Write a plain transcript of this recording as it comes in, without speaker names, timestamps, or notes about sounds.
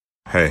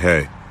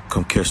Hey,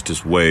 come catch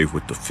this wave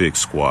with the Fixx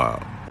squad.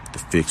 The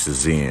Fixx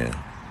is in.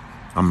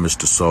 I'm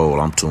Mr.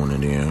 Soul, I'm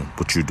tuning in.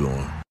 What you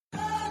doing?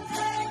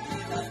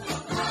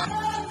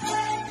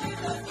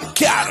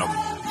 Got him.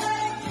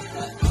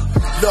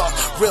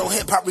 Look, real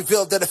hip-hop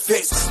revealed that a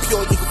fix.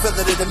 Pure, you can feel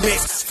it in the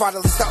mix.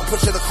 Finally start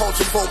pushing the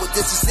culture forward,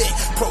 this is it.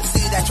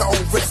 Proceed at your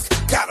own risk.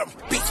 Got him.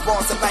 Beats,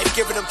 bars, and life,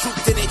 giving them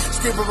truth in it.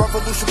 Screaming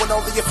revolution when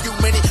only a few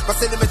minutes. My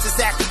sentiments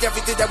exactly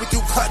everything that we do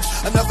clutch.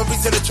 Another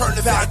reason to turn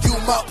the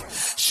volume up.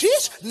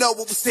 Sheesh, know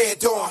what we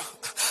stand on.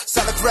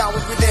 Solid ground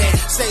where we land.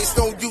 Say it's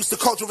no use, the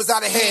culture was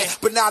out of hand.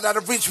 But now out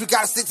of reach, we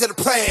gotta stick to the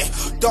plan.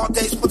 Dark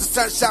days put the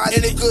sunshine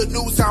in it. Good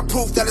news, I'm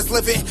proof that it's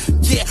living.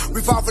 Yeah,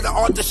 revolving the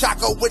art, the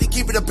shotgun with it.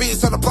 Keeping the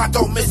beats on the block,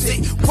 don't miss it.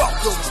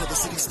 Welcome to the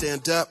city,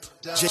 stand up.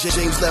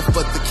 James left,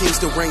 but the king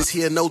still reigns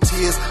here. No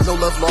tears, no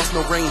love lost,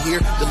 no rain here.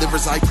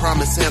 Delivers, I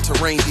promise, Santa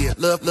rain here.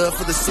 Love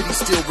for the city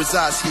still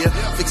resides here.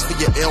 Fix for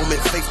your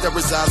ailment, faith that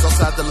resides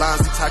outside the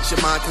lines. Detox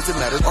your mind, cause it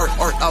matters. Art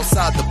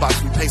outside the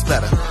box, we paint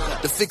better.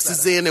 The Fixx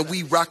is in and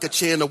we rock a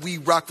channel. We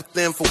rock with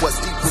them for what's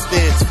deep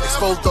within.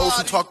 Expose those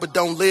who talk but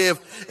don't live.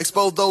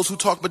 Expose those who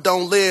talk but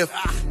don't live.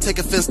 Take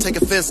offense,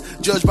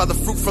 judge by the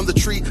fruit from the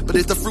tree. But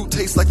if the fruit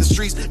tastes like the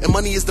streets, and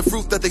money is the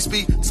fruit that they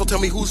speak, so tell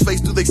me whose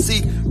face do they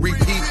seek?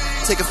 Repeat,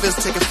 take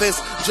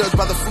offense, judge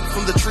by the fruit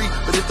from the tree.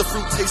 But if the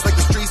fruit tastes like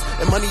the streets,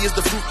 and money is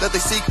the fruit that they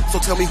seek, so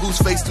tell me whose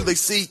face do they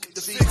seek?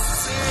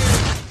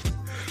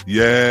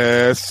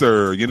 Yes,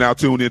 sir. You're now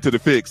tuned into the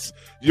Fixx,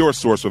 your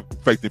source of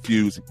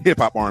faith-infused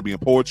hip-hop, R&B,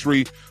 and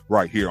poetry,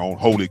 right here on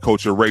Holy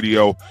Culture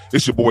Radio.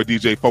 It's your boy,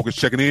 DJ Focus,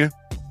 checking in.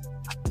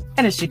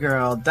 And it's your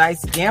girl,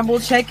 Dice Gamble,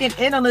 checking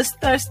in on this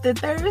Thursday.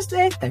 Thirsty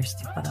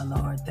for the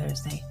Lord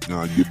Thursday.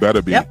 You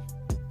better be. Yep.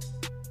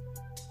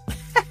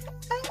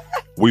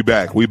 We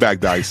back,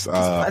 Dice.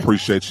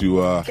 Appreciate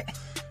you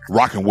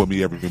rocking with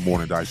me every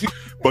morning, Dice.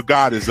 But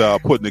God is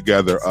putting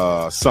together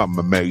something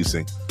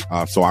amazing.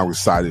 So I'm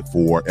excited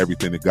for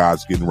everything that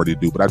God's getting ready to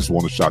do. But I just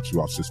want to shout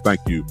you out, sis. Thank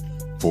you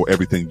for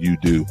everything you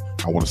do.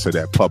 I want to say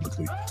that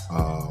publicly.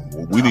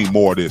 We need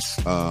more of this,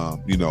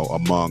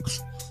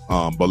 amongst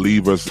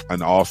believers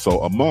and also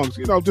amongst,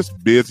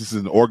 just businesses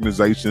and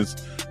organizations.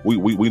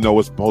 We know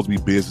it's supposed to be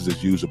business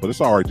as usual, but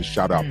it's all right to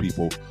shout out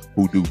people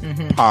who do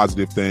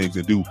positive things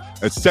and do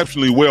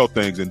exceptionally well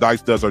things. And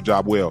Dice does her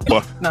job well.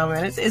 But no,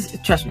 man, it's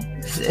trust me,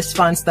 it's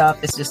fun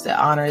stuff. It's just an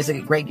honor. It's a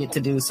great get to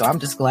do. So I'm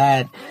just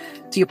glad.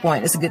 To your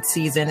point, it's a good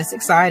season. It's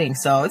exciting.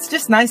 So it's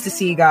just nice to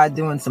see God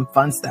doing some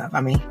fun stuff.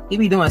 I mean, he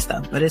be doing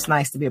stuff, but it's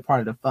nice to be a part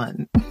of the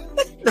fun.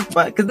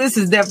 Because this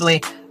is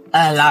definitely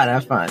a lot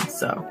of fun.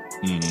 So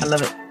I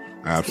love it.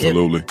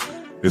 Absolutely.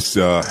 Yep. It's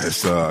the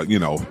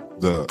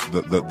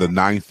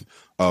 9th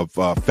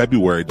of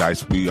February,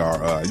 Dice. We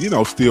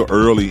are, still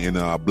early in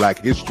Black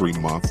History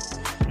Month.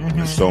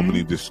 There's so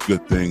many just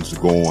good things to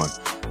go on.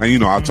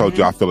 And, I told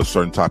you I feel a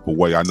certain type of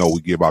way. I know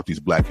we give out these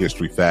Black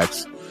History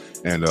facts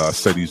and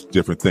say these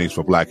different things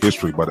for Black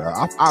history, but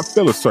I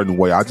feel a certain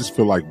way. I just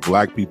feel like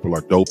Black people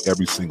are dope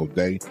every single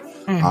day.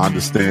 I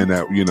understand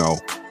that,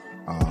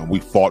 we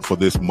fought for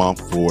this month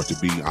for it to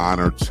be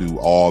honored to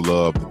all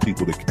of the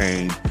people that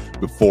came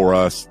before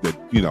us that,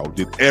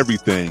 did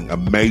everything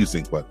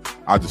amazing. But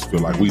I just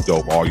feel like we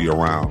dope all year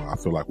round. I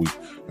feel like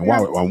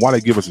why they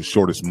give us the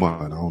shortest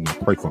month? I don't know.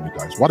 Pray for me,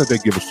 guys. Why did they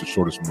give us the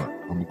shortest month?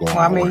 I'm going. Well,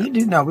 I mean, you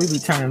do know we be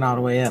turning all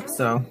the way up,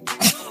 so.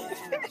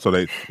 So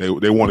they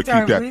want to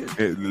keep that,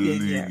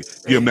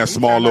 give them that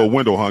small little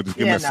window, huh? Just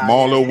give them that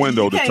small little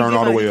window to turn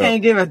all the way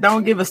up.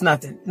 Don't give us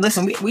nothing.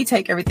 Listen, we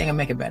take everything and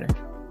make it better.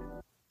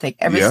 Take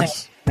everything,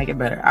 make it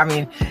better. I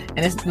mean,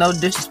 and it's no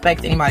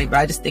disrespect to anybody, but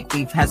I just think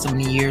we've had so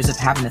many years of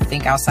having to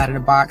think outside of the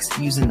box,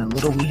 using the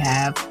little we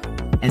have,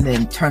 and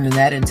then turning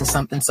that into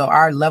something. So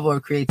our level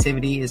of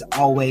creativity is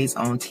always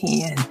on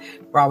 10.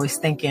 We're always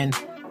thinking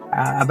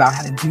about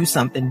how to do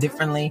something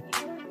differently.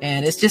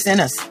 And it's just in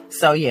us.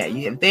 So yeah,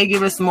 if they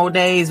give us more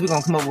days, we're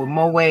gonna come up with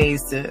more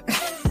ways to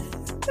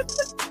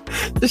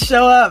to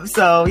show up.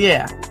 So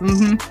yeah,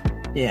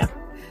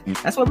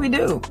 that's what we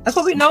do. That's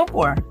what we know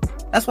for.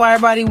 That's why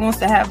everybody wants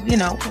to have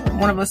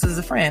one of us as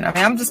a friend. I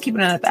mean, I'm just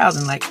keeping it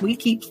 1,000. Like we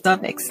keep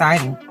stuff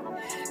exciting.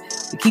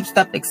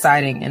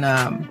 And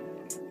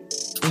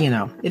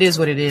it is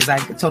what it is. I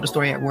told a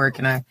story at work,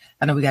 and I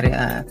know we got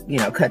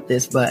to cut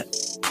this, but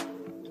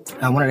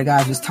one of the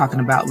guys was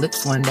talking about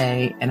lips one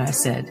day, and I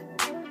said.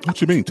 What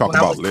you mean talking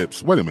about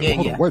lips? Wait a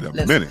minute. Wait a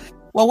minute.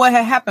 Well, what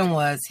had happened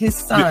was his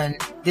son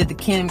did the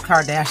Kim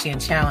Kardashian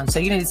challenge. So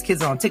these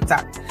kids are on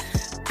TikTok.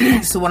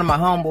 So one of my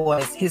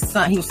homeboys, his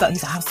son, he said,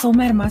 I was so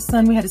mad at my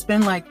son. We had to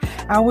spend like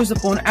hours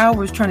upon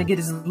hours trying to get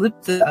his lip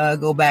to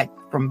go back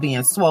from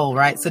being swole,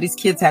 right? So these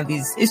kids have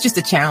it's just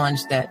a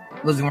challenge that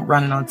was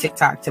running on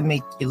TikTok to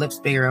make your lips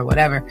bigger or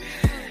whatever.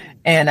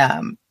 And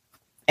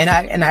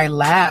I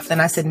laughed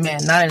and I said,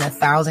 man, not in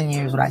 1,000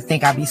 years would I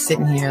think I'd be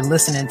sitting here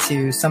listening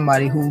to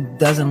somebody who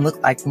doesn't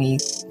look like me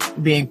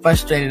being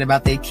frustrated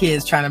about their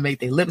kids trying to make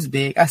their lips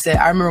big. I said,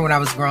 I remember when I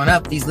was growing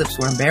up, these lips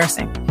were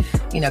embarrassing.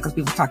 because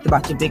people talked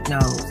about your big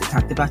nose, they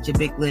talked about your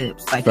big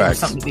lips, like it was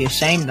something to be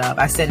ashamed of.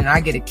 I said, and I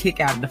get a kick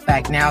out of the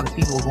fact now that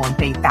people are going to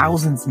pay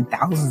thousands and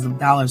thousands of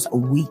dollars a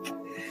week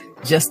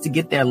just to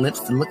get their lips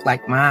to look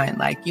like mine.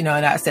 Like, and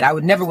I said, I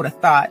would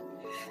have thought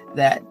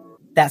that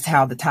that's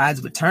how the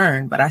tides would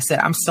turn. But I said,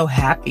 I'm so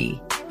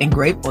happy and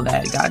grateful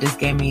that God just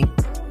gave me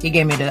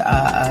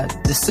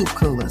the soup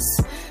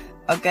coolers.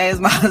 Okay, it's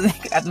my husband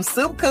got the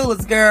soup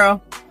coolers,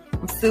 girl.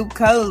 Soup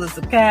coolers,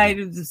 okay?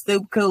 The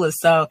soup coolers.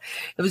 So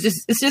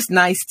it's just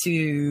nice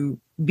to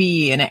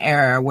be in an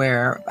era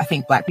where I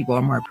think Black people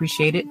are more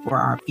appreciated for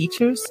our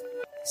features.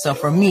 So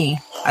for me,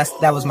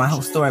 that was my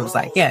whole story. It was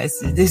like, yeah,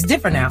 it's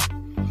different now.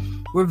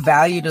 We're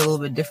valued a little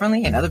bit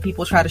differently, and other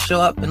people try to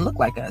show up and look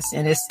like us.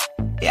 And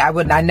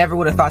I never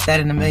would have thought that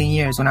in a million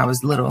years when I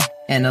was little,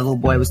 and a little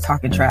boy was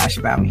talking trash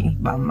about me,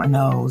 about my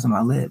nose and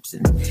my lips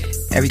and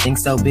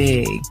everything's so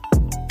big.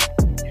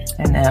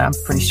 And I'm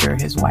pretty sure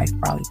his wife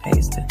probably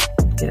pays to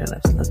get her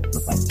lips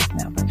look like this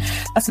now. But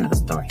that's another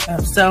story.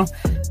 That's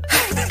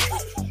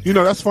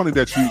funny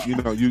that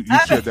you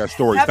shared that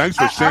story. Thanks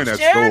for sharing that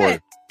story.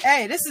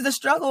 Hey, this is the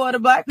struggle of the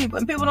Black people,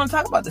 and people don't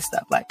talk about this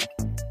stuff. Like,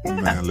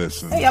 man,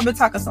 listen. Hey, I've been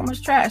talking so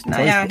much trash. Now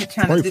y'all here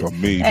trying to pray for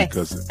me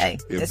because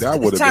if that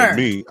would have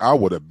been me, I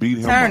would have beat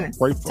him up.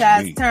 Pray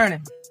for me.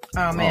 Turning.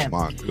 Oh man. Oh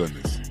my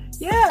goodness.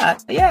 Yeah.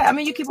 I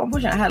mean, you keep on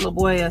pushing. I had a little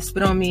boy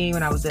spit on me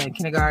when I was in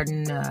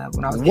kindergarten.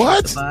 When I was getting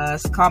off the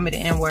bus, called me the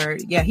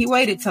N-word. Yeah, he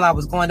waited till I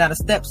was going down the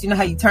steps. You know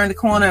how you turn the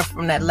corner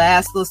from that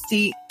last little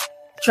seat?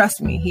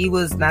 Trust me, he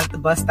was not at the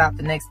bus stop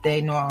the next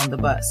day nor on the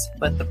bus.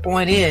 But the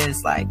point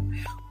is, like,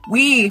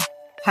 we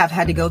have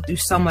had to go through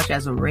so much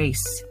as a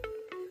race,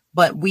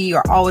 but we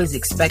are always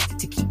expected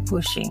to keep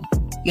pushing.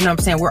 You know what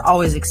I'm saying? We're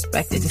always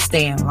expected to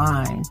stay in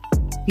line.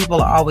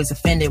 People are always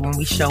offended when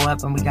we show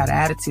up and we got an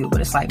attitude, but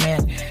it's like,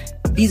 man,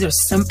 these are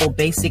simple,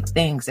 basic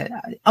things that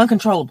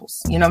uncontrollables.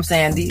 You know what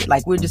I'm saying?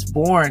 Like, we're just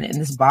born in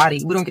this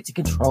body. We don't get to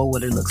control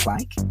what it looks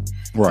like.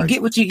 Right. You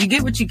get what you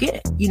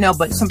get,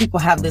 but some people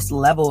have this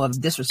level of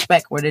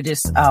disrespect where they're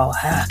just,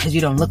 because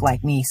you don't look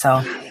like me.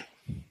 So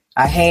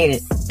I hate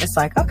it. It's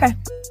like, okay,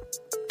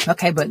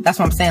 but that's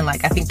what I'm saying.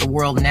 Like, I think the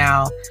world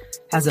now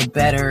has a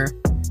better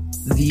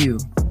view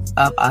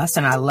of us,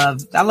 and I love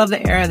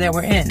the era that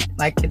we're in.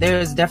 Like,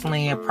 there's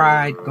definitely a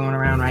pride going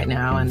around right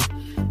now, and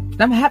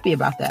I'm happy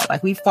about that.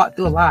 Like, we fought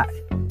through a lot.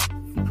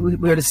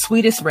 We're the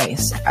sweetest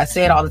race. I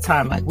say it all the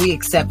time. Like, we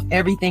accept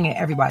everything and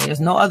everybody.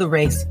 There's no other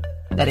race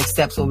that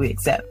accepts what we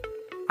accept.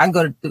 I can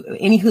go to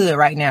any hood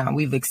right now.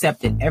 We've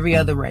accepted every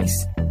other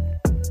race.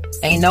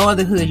 Ain't no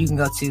other hood you can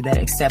go to that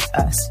accepts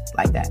us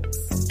like that.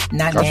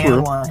 Not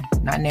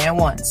nan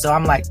one. So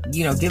I'm like,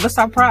 give us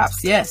our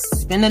props. Yes.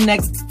 Spend the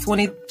next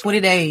 20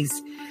 days.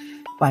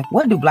 Like,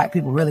 what do Black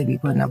people really be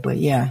putting up with?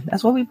 Yeah,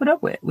 that's what we put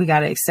up with. We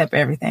got to accept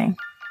everything.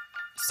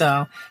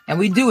 So, and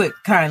we do it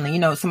kindly.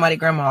 Somebody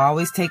grandma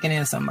always taking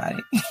in somebody.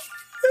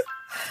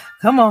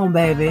 Come on,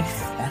 baby.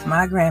 That's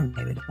my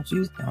grandbaby.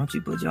 Don't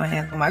you put your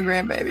hands on my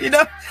grandbaby.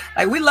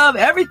 Like, we love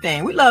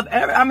everything.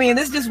 I mean,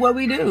 it's just what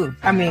we do.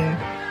 I mean,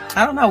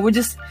 I don't know. We're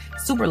just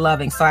super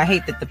loving. So I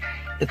hate that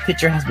the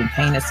picture has been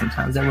painted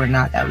sometimes that we're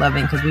not that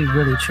loving, because we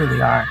really,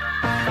 truly are.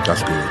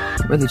 That's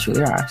good. Really,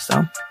 truly are.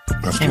 So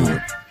that's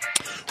good.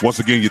 Once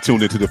again, you're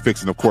tuned into The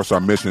Fixx, and of course, our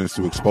mission is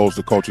to expose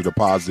the culture to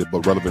positive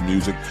but relevant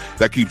music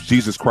that keeps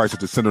Jesus Christ at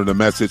the center of the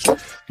message.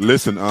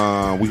 Listen,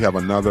 we have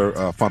another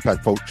Fun Pack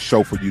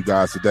show for you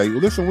guys today.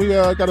 Listen, we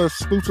got a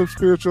exclusive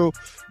spiritual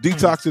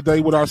detox today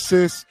with our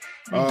sis,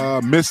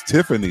 Miss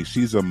Tiffany.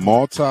 She's a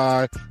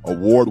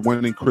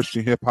multi-award-winning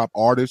Christian hip-hop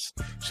artist.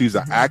 She's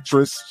an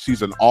actress.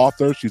 She's an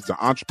author. She's an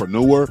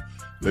entrepreneur.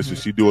 Listen,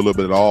 she do a little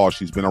bit of all.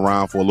 She's been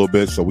around for a little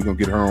bit, so we're going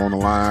to get her on the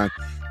line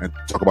and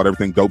talk about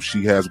everything dope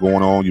she has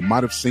going on. You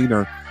might have seen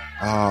her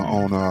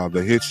on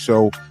the hit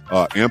show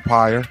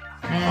Empire.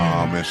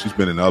 And she's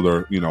been in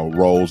other,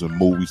 roles and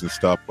movies and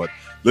stuff. But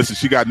listen,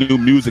 she got new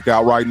music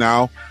out right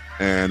now,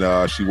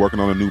 and she's working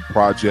on a new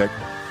project.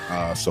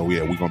 So,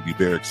 yeah, we're going to be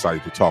very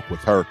excited to talk with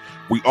her.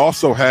 We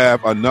also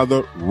have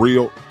another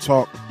Real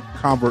Talk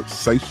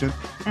conversation,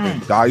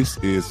 and Dice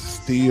is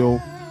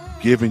still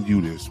giving you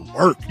this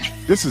work.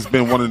 This has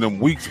been one of them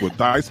weeks where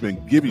Dice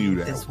been giving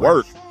you that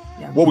work.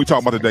 Yeah. What we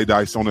talking about today,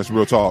 Dice, on this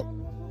Real Talk?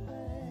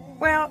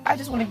 Well, I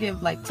just want to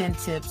give like 10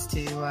 tips to,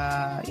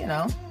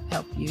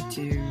 help you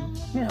to,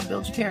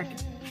 build your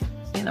character.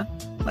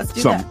 Let's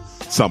do that.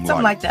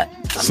 Something like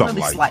that. Something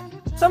really slight.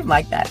 Something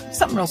like that.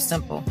 Something real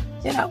simple.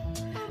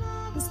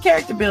 It's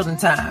character building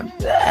time.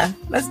 Yeah,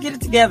 let's get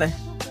it together.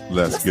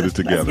 Let's get it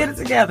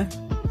together.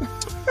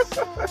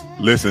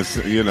 Listen,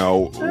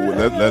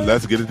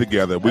 let's get it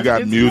together. We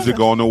got music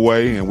on the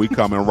way, and we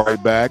coming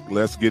right back.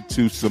 Let's get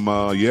to some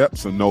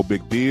No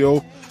Big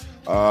Deal.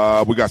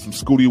 We got some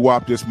Scooty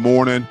Wop this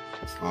morning.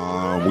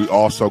 We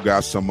also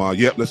got some,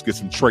 let's get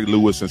some Trey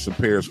Lewis and some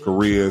Paris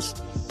Careers.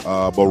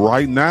 But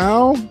right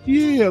now,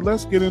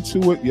 let's get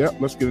into it.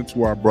 Let's get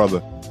into our brother,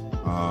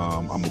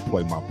 I'm gonna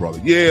play my brother.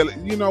 Yeah,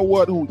 you know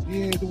what? Do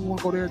we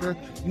want to go there?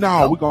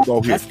 No, we're gonna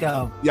go here. Let's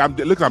go. Yeah,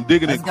 I'm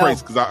digging in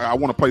crates because I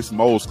want to play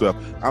some old stuff.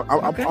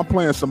 I'm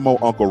playing some more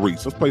Uncle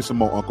Reese. Let's play some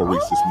more Uncle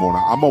Reese this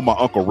morning. I'm on my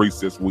Uncle Reese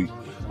this week.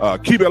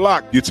 Keep it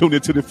locked. You're tuned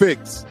into the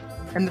Fixx.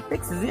 And the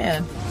Fixx is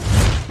in.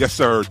 Yes,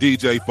 sir.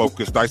 DJ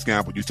Focus, Dice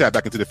Gamble. You tap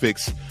back into the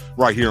Fixx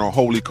right here on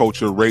Holy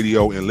Culture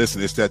Radio. And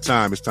listen, it's that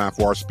time. It's time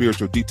for our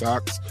spiritual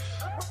detox.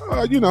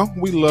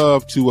 We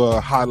love to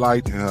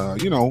highlight,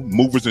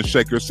 movers and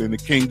shakers in the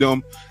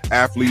kingdom,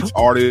 athletes,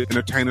 artists,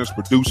 entertainers,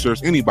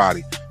 producers,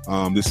 anybody.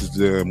 This is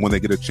when they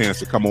get a chance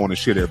to come on and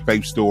share their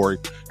faith story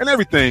and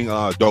everything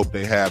dope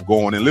they have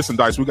going. And listen,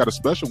 Dice, we got a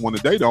special one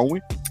today, don't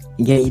we?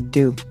 Yeah, you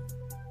do.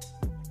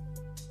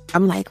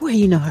 I'm like, where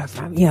you know her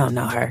from? You don't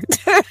know her.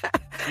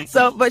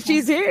 But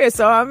she's here,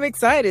 so I'm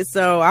excited.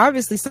 So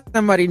obviously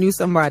somebody knew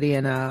somebody,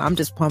 and I'm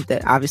just pumped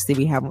that obviously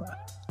we have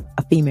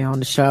a female on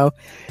the show.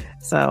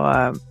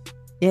 So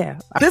yeah,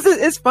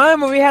 it's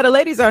fun when we had the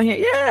ladies on here.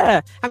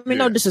 Yeah, I mean,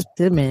 no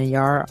disrespect, man,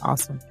 y'all are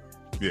awesome.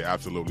 Yeah,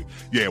 absolutely.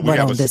 Yeah, we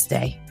have on this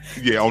day.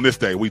 Yeah, on this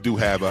day we do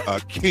have a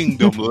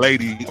kingdom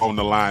lady on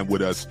the line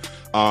with us.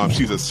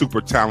 She's a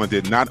super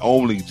talented, not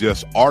only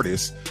just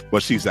artist,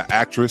 but she's an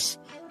actress.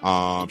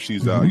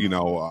 She's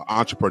a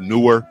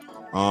entrepreneur.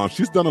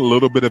 She's done a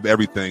little bit of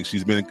everything.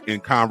 She's been in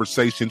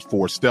conversations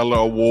for Stellar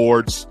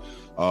Awards,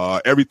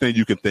 everything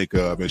you can think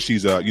of. And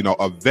she's a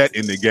vet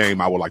in the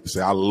game, I would like to say.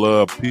 I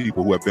love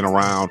people who have been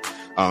around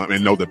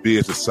and know the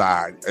business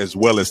side as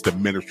well as the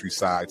ministry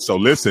side. So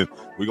listen,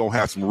 we're going to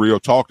have some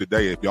real talk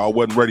today. If y'all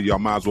wasn't ready, y'all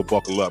might as well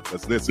buckle up.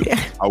 Because listen,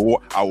 I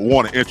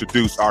want to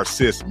introduce our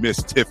sis,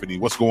 Miss Tiffany.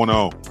 What's going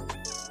on?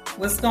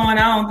 What's going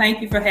on?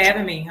 Thank you for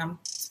having me.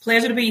 It's a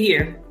pleasure to be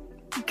here.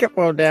 Come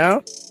on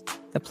down.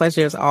 The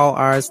pleasure is all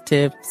ours,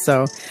 Tiff.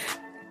 So,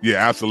 yeah,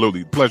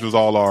 absolutely. Pleasure is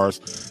all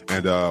ours.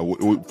 And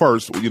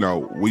first,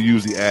 we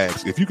usually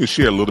ask if you can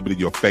share a little bit of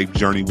your faith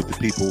journey with the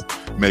people,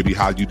 maybe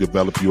how you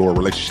develop your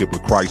relationship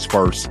with Christ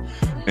first.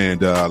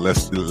 And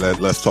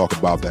let's talk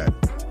about that.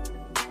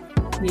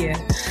 Yeah,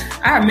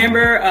 I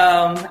remember.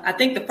 I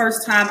think the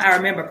first time I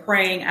remember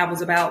praying, I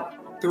was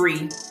about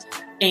 3.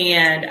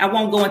 And I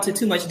won't go into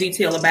too much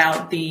detail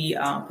about the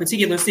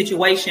particular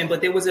situation, but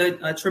there was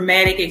a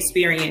traumatic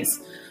experience.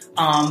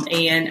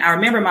 And I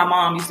remember my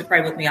mom used to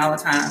pray with me all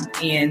the time.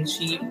 And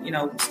she,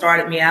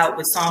 started me out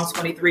with Psalms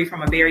 23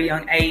 from a very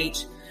young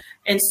age.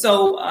 And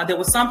so there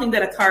was something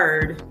that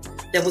occurred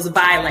that was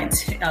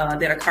violent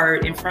that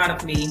occurred in front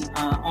of me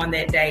on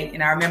that day.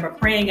 And I remember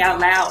praying out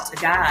loud to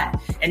God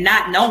and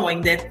not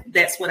knowing that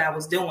that's what I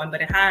was doing. But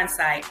in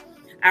hindsight,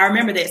 I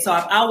remember that. So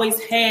I've always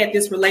had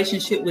this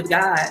relationship with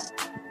God.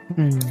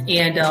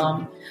 And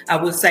I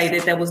would say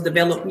that was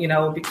developed,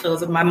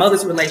 because of my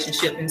mother's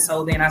relationship. And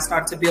so then I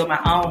started to build my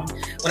own.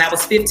 When I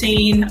was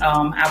 15,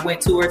 I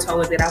went to her,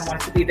 told her that I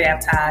wanted to be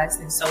baptized.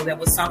 And so that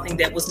was something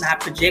that was not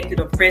projected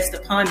or pressed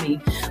upon me,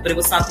 but it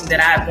was something that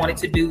I wanted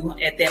to do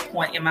at that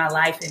point in my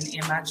life and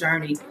in my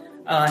journey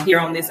here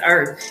on this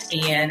earth.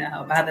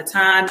 And by the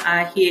time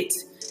I hit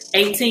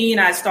 18,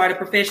 I started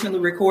professionally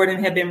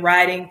recording, have been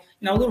writing,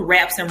 little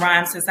raps and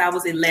rhymes since I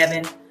was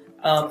 11.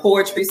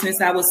 Poetry since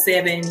I was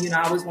 7.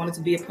 I always wanted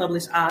to be a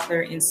published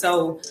author. And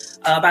so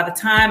by the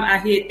time I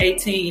hit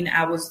 18,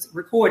 I was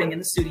recording in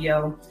the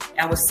studio.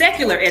 I was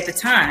secular at the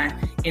time.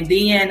 And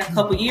then a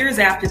couple years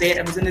after that,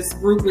 I was in this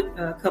group with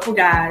a couple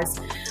guys.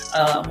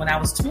 When I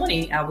was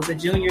 20, I was a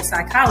junior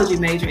psychology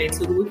major at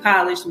Tougaloo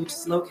College, which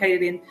is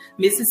located in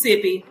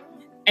Mississippi.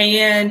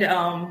 And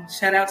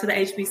shout out to the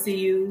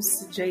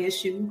HBCUs,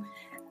 JSU.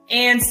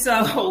 And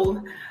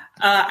so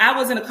I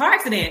was in a car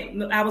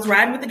accident. I was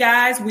riding with the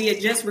guys. We had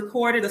just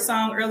recorded a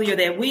song earlier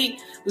that week.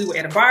 We were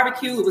at a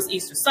barbecue. It was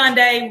Easter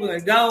Sunday. We were going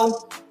to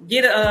go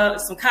get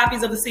some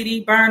copies of the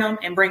CD, burn them,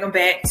 and bring them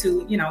back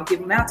to, give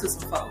them out to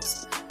some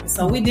folks. And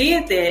so we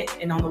did that.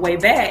 And on the way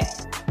back,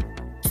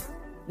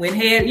 went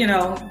ahead,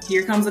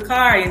 here comes a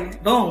car and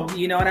boom,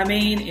 you know what I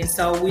mean? And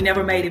so we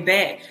never made it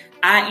back.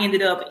 I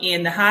ended up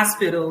in the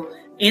hospital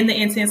in the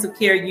intensive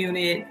care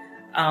unit,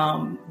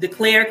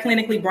 declared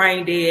clinically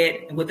brain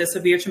dead with a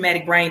severe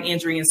traumatic brain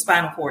injury and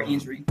spinal cord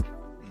injury.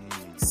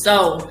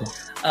 So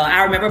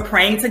I remember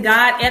praying to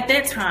God at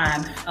that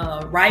time,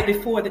 right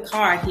before the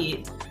car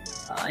hit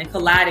and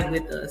collided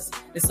with us.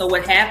 And so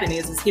what happened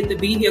is hit the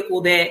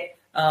vehicle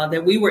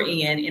that we were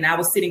in, and I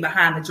was sitting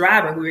behind the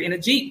driver. We were in a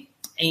Jeep.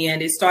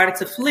 And it started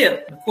to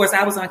flip. Of course,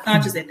 I was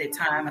unconscious at that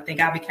time. I think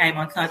I became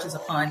unconscious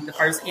upon the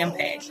first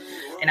impact.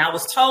 And I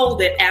was told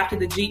that after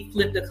the Jeep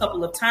flipped a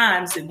couple of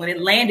times, and when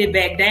it landed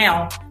back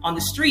down on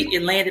the street,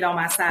 it landed on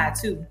my side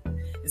too.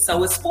 And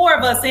so it's 4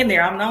 of us in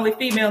there. I'm the only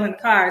female in the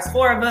car. It's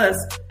 4 of us.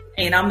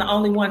 And I'm the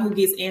only one who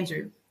gets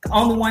injured. The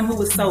only one who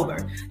was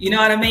sober. You know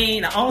what I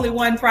mean? The only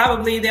one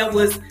probably that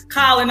was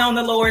calling on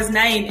the Lord's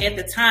name at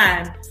the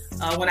time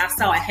when I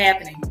saw it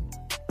happening.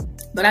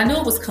 But I knew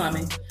it was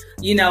coming.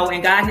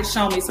 And God had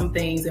shown me some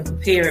things and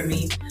prepared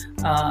me.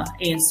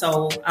 And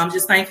so I'm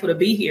just thankful to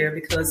be here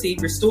because he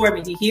restored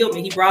me. He healed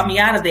me. He brought me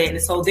out of that.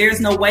 And so there's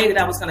no way that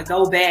I was going to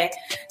go back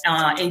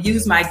and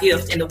use my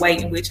gift in the way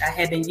in which I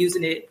had been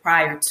using it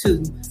prior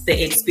to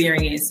the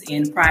experience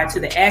and prior to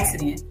the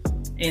accident.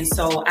 And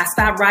so I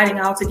stopped writing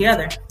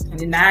altogether. And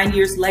then 9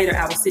 years later,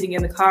 I was sitting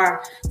in the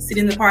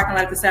parking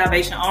lot of the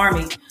Salvation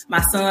Army.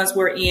 My sons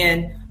were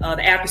in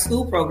the after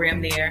school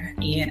program there.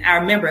 And I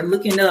remember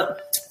looking up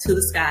to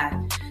the sky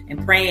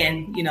and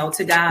praying,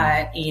 to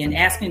God and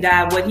asking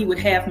God what he would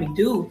have me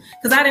do.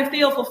 Because I didn't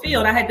feel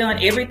fulfilled. I had done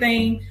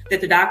everything that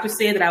the doctor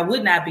said that I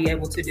would not be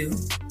able to do.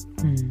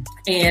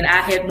 And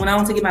I had went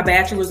on to get my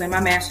bachelor's and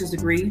my master's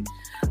degree.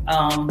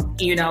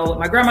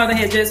 My grandmother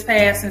had just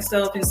passed and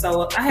stuff. And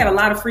so I had a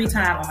lot of free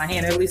time on my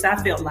hand, or at least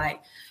I felt like.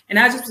 And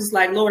I just was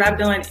like, Lord, I've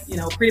done,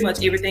 pretty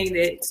much everything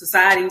that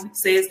society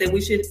says that we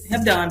should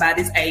have done by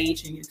this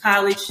age, and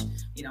college,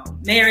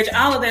 marriage,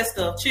 all of that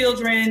stuff,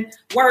 children,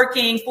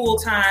 working full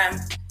time.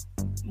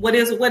 What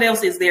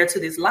else is there to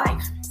this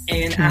life?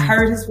 And I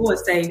heard his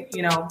voice say,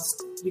 you're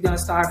going to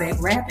start back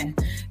rapping.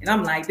 And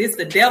I'm like, this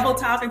the devil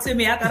talking to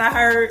me. I thought I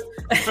heard,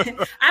 I heard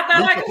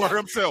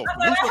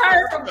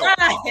from God.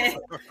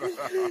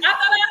 I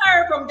thought I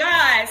heard from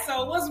God.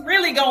 So what's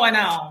really going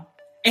on?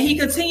 And he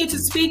continued to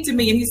speak to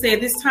me, and he said,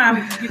 "This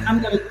time,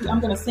 I'm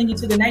gonna send you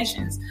to the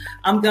nations.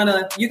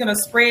 You're gonna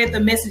spread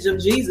the message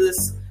of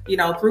Jesus,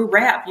 through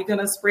rap. You're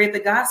gonna spread the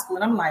gospel."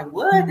 And I'm like,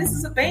 "What? This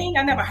is a thing?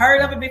 I never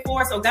heard of it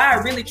before." So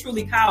God really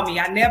truly called me.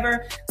 I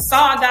never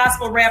saw a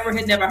gospel rapper,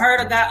 had never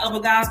heard of a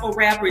gospel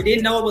rapper,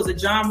 didn't know it was a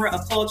genre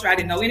of culture. I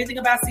didn't know anything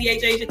about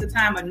CHH at the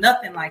time or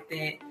nothing like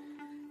that.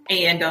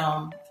 And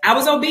I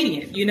was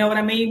obedient. You know what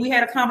I mean? We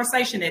had a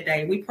conversation that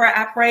day.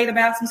 I prayed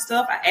about some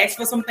stuff. I asked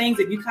for some things.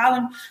 If you're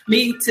calling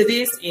me to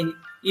this, and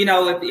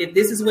if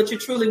this is what you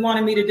truly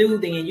wanted me to do,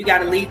 then you got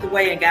to lead the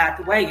way and guide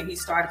the way. And he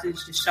started to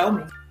just show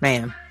me.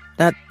 Man,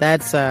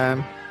 that's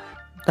an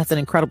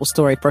incredible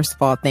story. First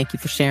of all, thank you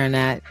for sharing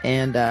that.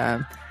 And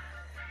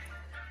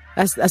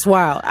that's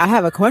wild. I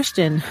have a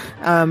question.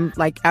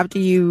 Like after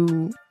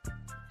you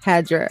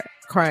had your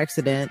car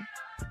accident,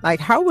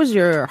 like, how was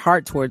your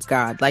heart towards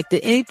God? Like,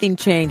 did anything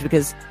change?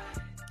 Because,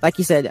 like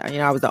you said,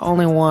 I was the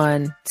only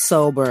one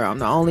sober. I'm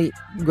the only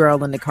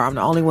girl in the car. I'm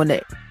the only one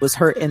that was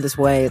hurt in this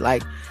way.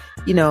 Like,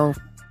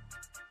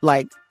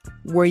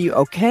 were you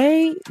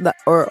okay?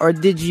 Or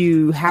did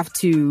you have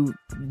to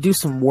do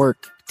some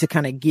work to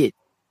kind of get,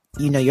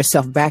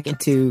 yourself back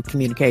into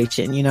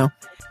communication,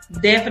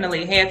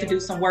 Definitely had to do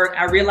some work.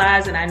 I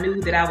realized and I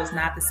knew that I was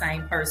not the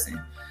same person.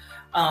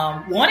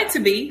 Wanted to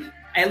be.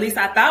 At least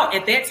I thought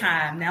at that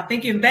time. Now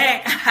thinking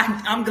back,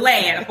 I'm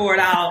glad for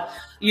it all,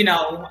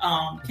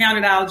 count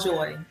it all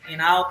joy,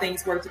 and all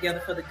things work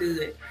together for the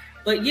good.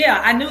 But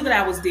yeah, I knew that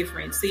I was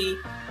different. See,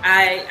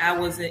 I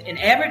was an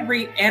avid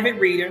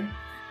reader,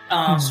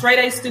 straight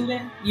A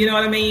student, you know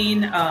what I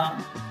mean?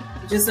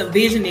 Just a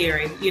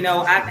visionary,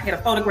 I had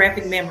a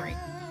photographic memory.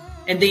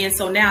 And then,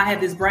 so now I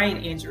have this brain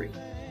injury,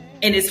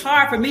 and it's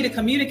hard for me to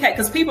communicate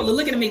because people are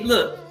looking at me,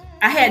 look,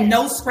 I had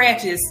no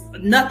scratches,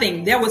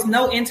 nothing. There was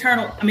no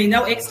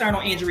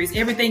external injuries.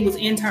 Everything was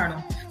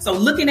internal. So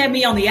looking at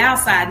me on the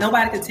outside,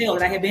 nobody could tell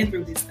that I had been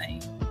through this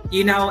thing,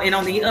 and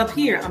on the up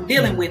here, I'm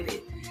dealing with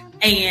it.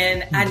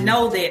 And I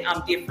know that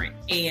I'm different.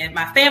 And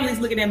my family's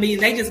looking at me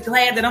and they just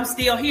glad that I'm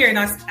still here. And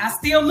I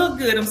still look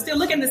good. I'm still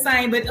looking the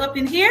same. But up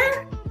in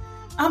here,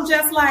 I'm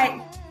just like,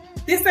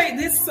 this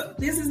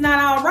is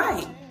not all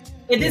right.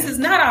 And this is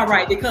not all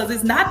right because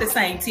it's not the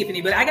same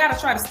Tiffany, but I got to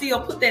try to still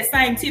put that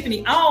same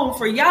Tiffany on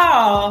for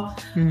y'all.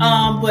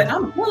 But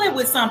I'm dealing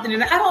with something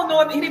and I don't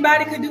know if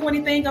anybody could do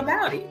anything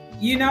about it,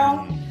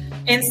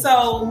 And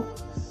so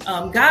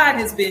God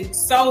has been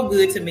so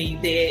good to me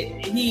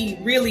that he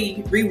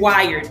really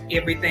rewired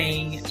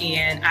everything.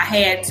 And I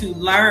had to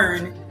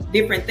learn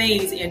different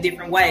things in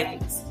different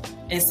ways.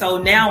 And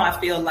so now I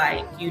feel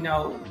like,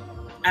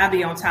 I'll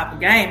be on top of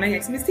game. They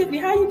ask me, Miss Tiffany,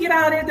 how you get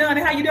all that done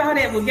and how you do all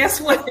that? Well, guess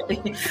what?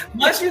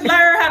 Once you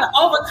learn how to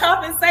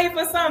overcompensate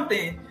for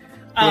something,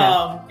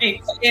 and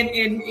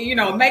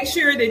make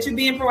sure that you're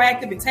being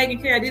proactive and taking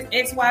care of this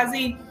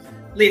XYZ,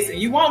 listen,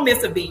 you won't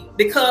miss a beat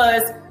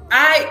because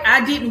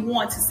I didn't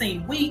want to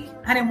seem weak.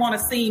 I didn't want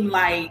to seem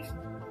like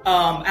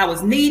I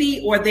was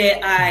needy or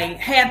that I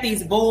had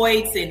these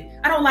voids, and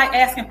I don't like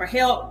asking for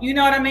help. You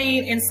know what I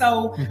mean? And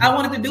so I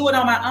wanted to do it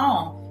on my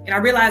own. And I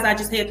realized I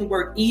just had to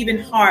work even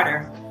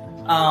harder,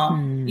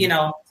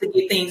 to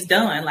get things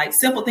done. Like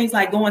simple things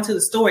like going to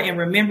the store and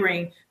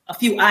remembering a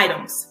few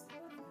items.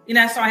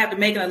 So I have to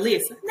make a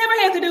list. Never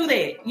had to do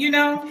that,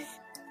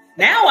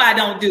 Now I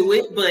don't do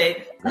it,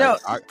 but no,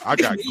 I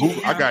got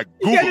Google. I got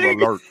Google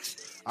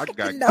alerts. I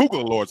got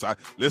Google alerts. I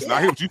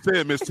hear what you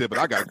said, Miss Tippett.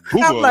 I got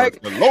Google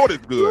alerts. The Lord is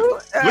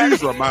good.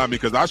 Please remind me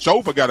because I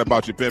sure forgot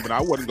about you, Pimpin'.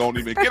 I wasn't going to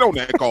even get on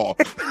that call.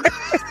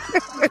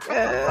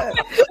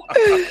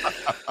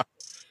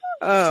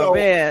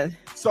 Man.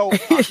 So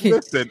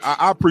listen,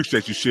 I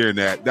appreciate you sharing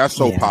that. That's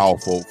so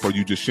powerful for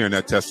you just sharing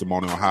that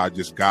testimony on how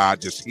just God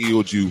just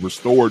healed you,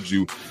 restored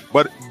you.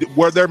 But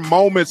were there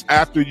moments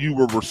after you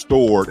were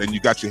restored and you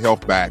got your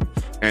health back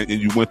and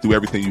you went through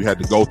everything you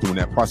had to go through in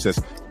that process?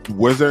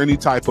 Was there any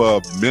type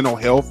of mental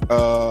health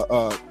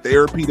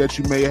therapy that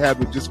you may have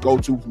to just go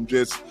to from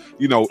just,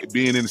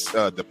 being in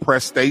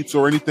depressed states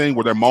or anything?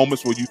 Were there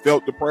moments where you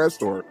felt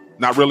depressed or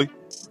not really?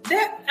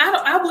 That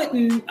I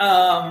wouldn't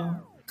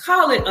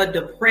call it a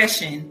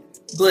depression,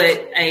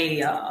 but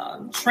a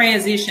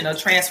transition or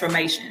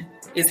transformation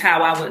is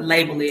how I would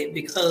label it,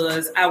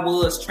 because I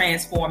was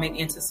transforming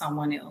into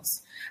someone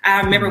else.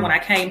 I remember when I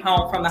came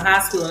home from the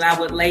hospital and I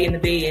would lay in the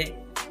bed,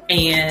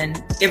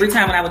 and every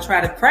time when I would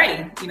try to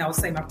pray,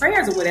 say my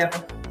prayers or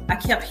whatever, I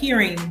kept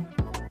hearing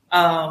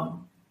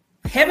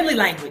heavenly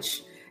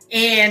language.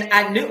 And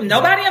I knew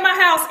nobody in my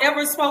house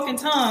ever spoke in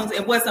tongues.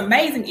 And what's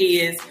amazing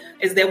is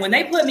that when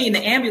they put me in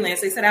the ambulance,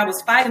 they said I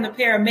was fighting the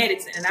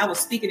paramedics and I was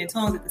speaking in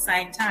tongues at the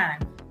same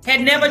time.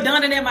 Had never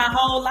done it in my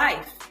whole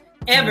life,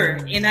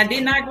 ever. And I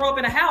did not grow up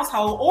in a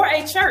household or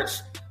a church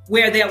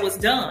where that was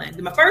done.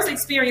 My first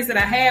experience that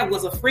I had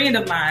was a friend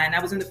of mine.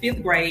 I was in the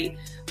 5th grade,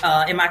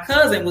 and my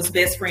cousin was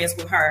best friends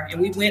with her.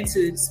 And we went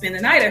to spend the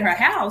night at her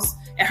house,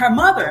 and her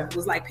mother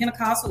was like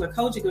Pentecostal or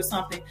Kojic or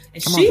something.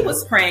 And she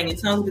was praying in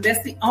tongues, but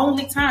that's the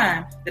only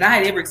time that I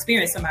had ever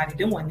experienced somebody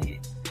doing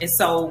that. And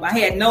so I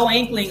had no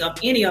inkling of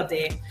any of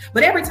that.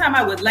 But every time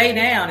I would lay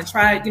down and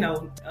try,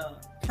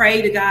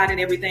 pray to God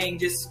and everything,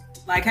 just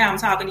like how I'm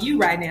talking to you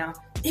right now,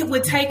 it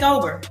would take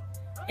over.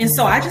 And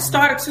so I just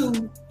started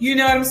to, you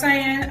know what I'm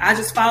saying? I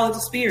just followed the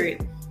spirit,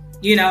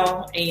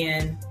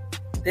 and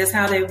that's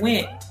how they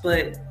went.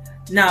 But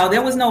no,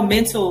 there was no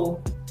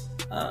mental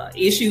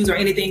issues or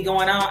anything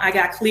going on. I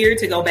got cleared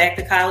to go back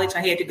to college.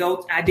 I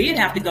did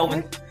have to go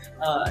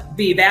and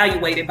be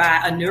evaluated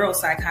by a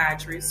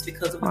neuropsychiatrist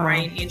because of the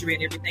brain injury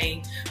and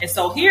everything. And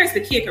so here's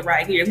the kicker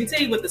right here. Let me tell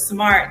you what the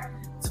smart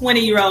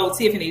 20-year-old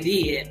Tiffany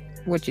did.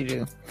 What you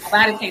do?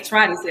 Nobody can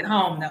try this at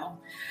home, though.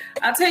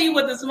 I'll tell you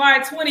what the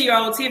smart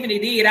 20-year-old Tiffany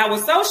did. I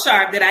was so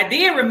sharp that I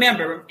did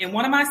remember in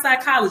one of my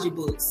psychology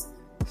books,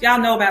 y'all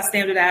know about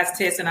standardized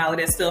tests and all of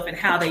that stuff and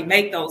how they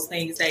make those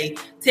things. They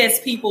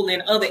test people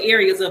in other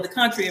areas of the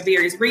country in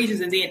various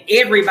regions, and then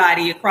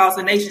everybody across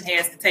the nation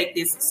has to take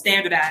this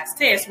standardized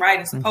test, right?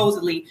 And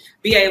supposedly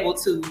be able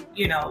to,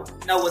 know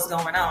what's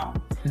going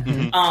on.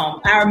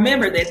 I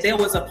remember that there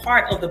was a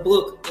part of the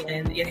book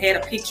and it had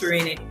a picture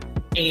in it.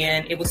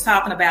 And it was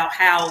talking about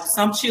how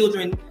some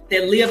children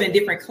that live in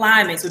different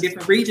climates or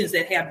different regions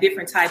that have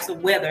different types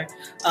of weather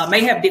may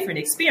have different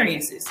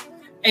experiences.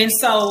 And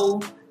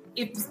so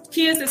if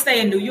kids that stay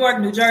in New York,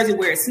 New Jersey,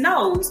 where it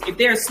snows, if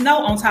there's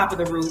snow on top of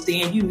the roof,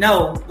 then you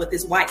know what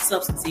this white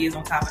substance is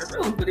on top of the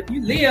roof. But if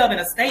you live in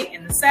a state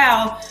in the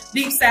South,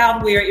 deep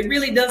South, where it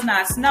really does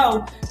not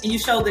snow, and you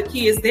show the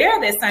kids there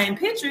that same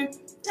picture,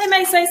 they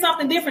may say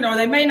something different, or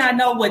they may not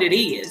know what it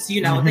is. They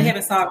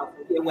haven't saw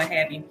it or what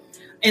have you.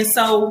 And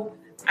so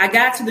I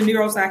got to the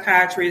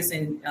neuropsychiatrist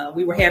and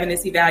we were having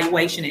this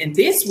evaluation, and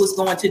this was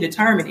going to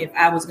determine if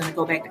I was going to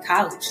go back to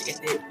college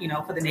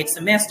for the next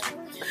semester.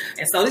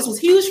 And so this was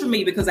huge for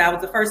me because I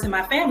was the first in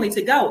my family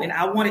to go, and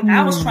I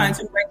was trying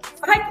to break the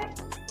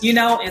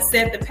cycle, and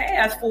set the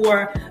path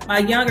for my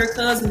younger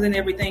cousins and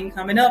everything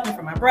coming up, and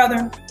for my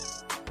brother.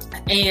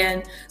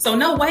 And so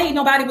no way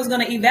nobody was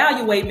going to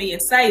evaluate me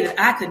and say that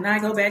I could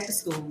not go back to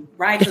school,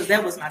 right? Because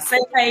that was my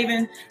safe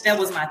haven. That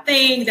was my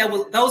thing.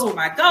 Those were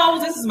my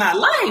goals. This is my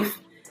life.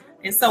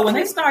 And so when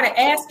they started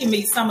asking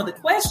me some of the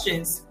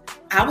questions,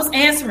 I was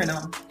answering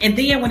them. And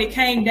then when it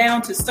came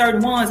down to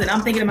certain ones, and I'm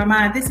thinking in my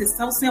mind, this is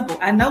so simple.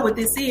 I know what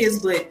this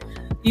is, but,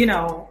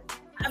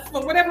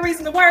 for whatever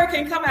reason, the word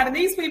can come out, and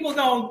these people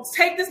going to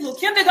take this little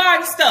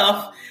kindergarten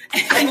stuff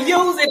and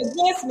use it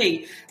against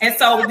me. And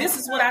so this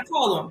is what I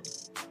told them.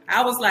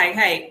 I was like,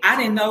 hey, I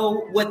didn't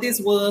know what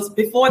this was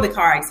before the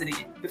car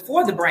accident,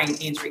 before the brain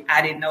injury.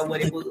 I didn't know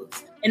what it was.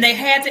 And they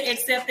had to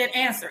accept that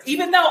answer,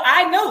 even though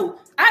I know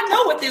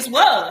what this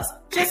was,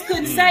 just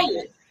couldn't say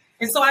it.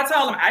 And so I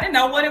told them, I didn't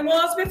know what it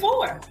was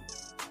before.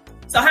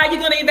 So how are you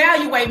going to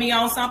evaluate me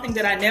on something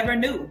that I never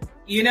knew,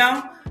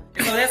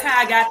 And so that's how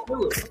I got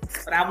through it.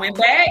 But I went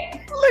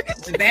back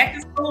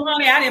to school,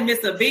 honey. I didn't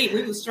miss a beat.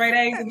 We was straight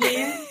A's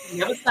again.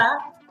 Never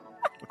stopped.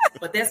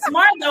 But that's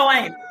smart though,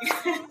 ain't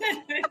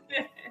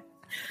it?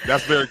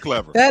 That's very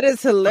clever. That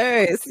is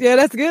hilarious. Yeah,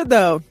 that's good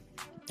though.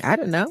 I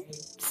don't know.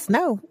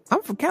 Snow.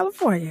 I'm from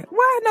California.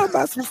 Why I know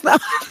about some snow?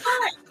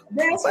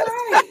 That's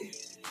right.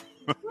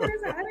 What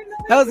is that? I didn't know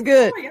that was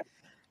good. I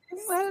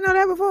didn't know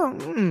that before.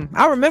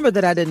 I remember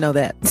that I didn't know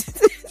that.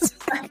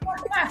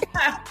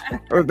 I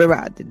remember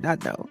I did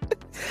not know.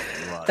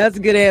 Right. That's a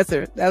good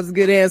answer. That was a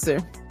good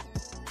answer.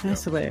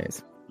 That's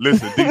hilarious.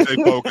 Listen,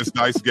 DJ Focus,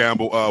 Nice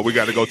Gamble. We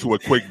got to go to a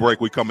quick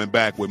break. We're coming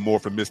back with more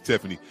from Miss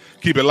Tiffany.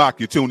 Keep it locked.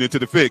 You're tuned into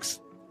The Fixx.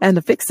 And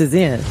The Fixx is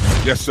in.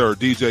 Yes, sir.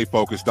 DJ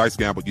Focus, Dice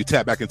Gamble. You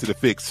tap back into the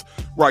Fixx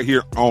right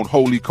here on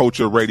Holy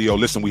Culture Radio.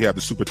 Listen, we have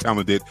the super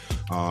talented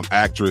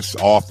actress,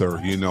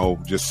 author,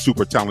 just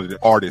super talented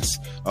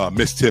artist,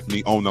 Miss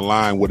Tiffany on the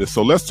line with us.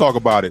 So let's talk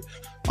about it.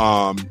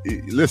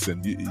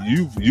 Listen,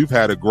 you've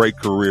had a great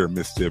career,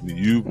 Miss Tiffany.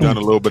 You've done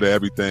a little bit of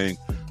everything.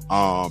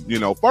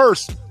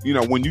 First,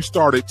 when you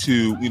started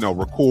to,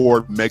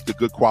 record, make the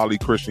good quality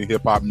Christian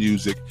hip hop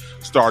music,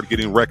 start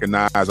getting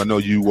recognized. I know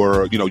you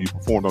were, you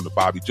performed on the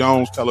Bobby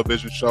Jones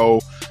television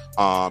show.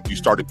 You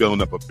started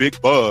building up a big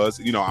buzz.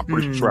 I'm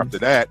pretty sure after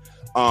that.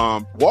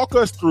 Walk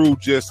us through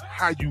just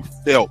how you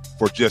felt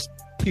for just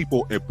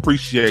people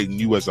appreciating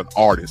you as an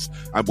artist.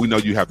 We know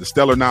you have the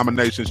Stellar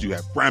nominations, you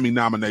have Grammy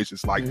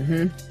nominations. Like,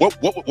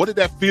 what did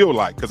that feel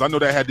like? Because I know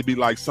that had to be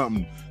like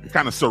something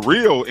kind of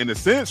surreal in a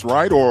sense,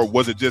 right? Or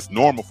was it just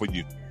normal for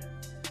you?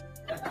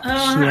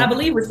 I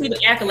believe receiving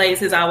accolades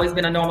has always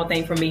been a normal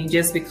thing for me,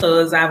 just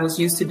because I was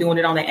used to doing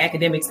it on the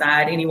academic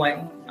side anyway.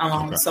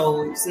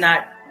 So it's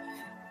not,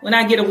 when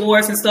I get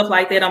awards and stuff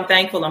like that, I'm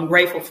thankful, I'm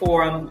grateful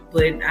for them,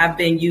 but I've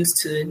been used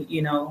to,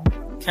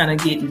 kind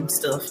of getting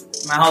stuff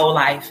my whole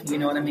life, you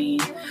know what I mean?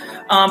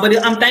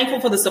 But I'm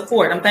thankful for the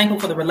support. I'm thankful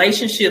for the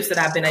relationships that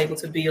I've been able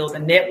to build, the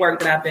network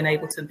that I've been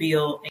able to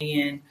build,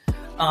 and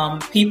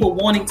people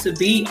wanting to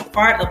be a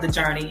part of the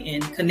journey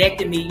and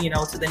connecting me,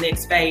 to the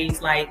next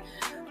phase. Like,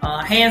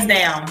 hands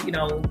down,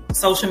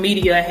 social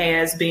media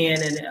has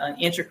been an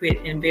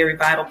intricate and very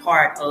vital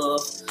part of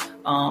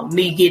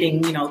me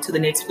getting, to the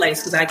next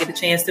place, because I get the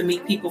chance to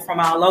meet people from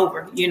all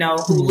over,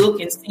 who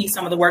look and see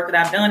some of the work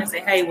that I've done and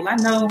say, hey, well, I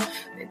know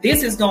that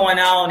this is going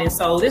on, and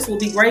so this will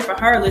be great for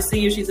her. Let's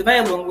see if she's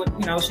available,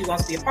 she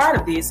wants to be a part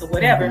of this or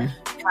whatever,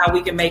 how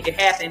we can make it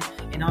happen.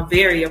 And I'm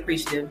very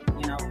appreciative,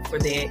 for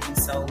that. And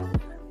so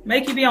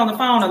make you be on the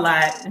phone a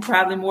lot, and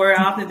probably more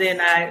often than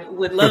I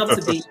would love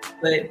to be,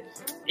 but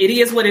it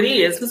is what it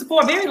is. Because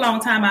for a very long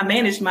time, I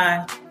managed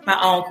my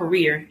own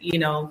career,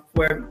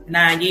 for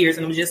 9 years,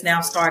 and I'm just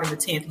now starting the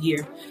 10th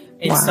year.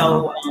 And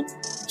so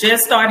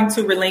just starting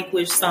to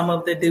relinquish some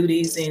of the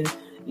duties and,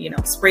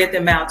 spread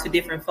them out to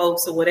different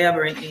folks or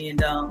whatever,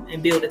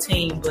 and build a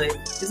team. But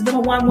it's been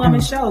a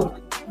one-woman show.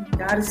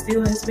 God has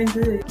been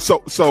good.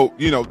 So,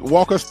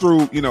 walk us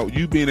through,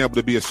 you being able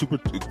to be a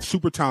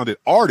super talented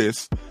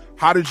artist.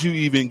 How did you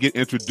even get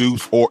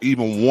introduced or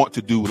even want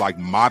to do like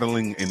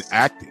modeling and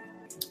acting?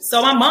 So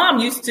my mom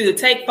used to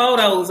take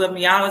photos of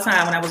me all the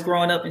time when I was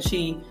growing up, and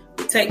she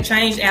would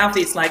change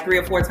outfits like 3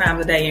 or 4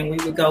 times a day, and we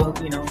would go,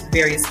 to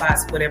various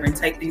spots, whatever, and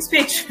take these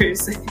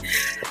pictures. Did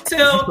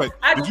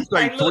you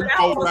say 3 or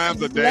 4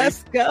 times a day?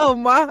 Let's go,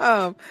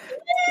 Mom.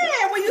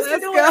 Yeah, we used to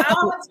do it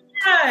all the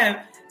time.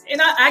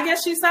 And I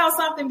guess she saw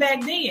something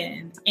back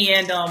then.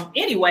 And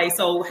anyway,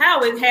 so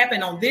how it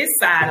happened on this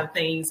side of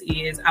things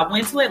is I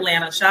went to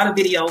Atlanta, shot a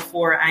video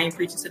for I Ain't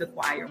Preaching to the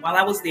Choir. While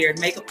I was there, the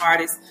makeup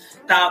artist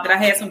thought that I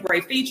had some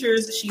great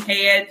features. She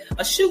had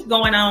a shoot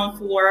going on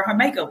for her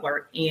makeup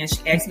work, and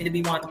she asked me to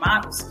be one of the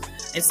models.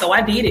 And so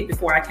I did it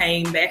before I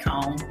came back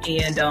home.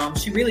 And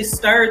she really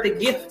stirred the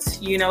gift,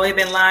 it had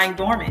been lying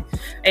dormant.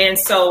 And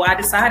so I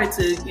decided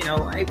to,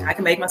 I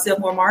can make myself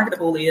more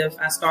marketable if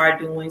I started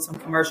doing some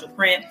commercial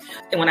print.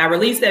 And when I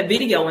released that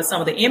video and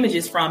some of the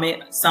images from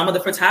it, some of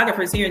the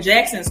photographers here in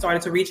Jackson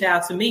started to reach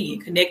out to me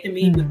and connected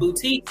me with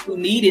boutiques who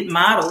needed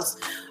models.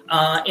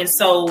 And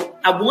so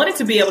I wanted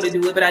to be able to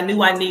do it, but I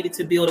knew I needed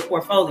to build a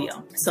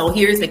portfolio. So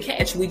here's the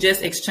catch. We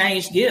just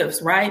exchanged gifts,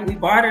 right? We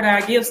bartered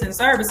our gifts and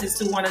services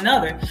to one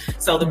another.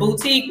 So the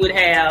boutique would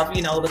have,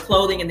 the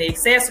clothing and the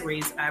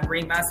accessories. I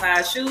bring my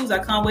size shoes. I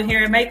come with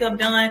hair and makeup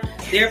done.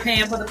 They're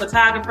paying for the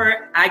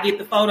photographer. I get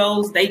the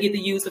photos. They get to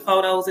use the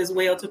photos as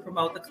well to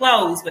promote the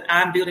clothes, but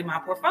I'm building my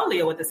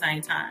portfolio at the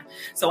same time.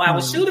 So I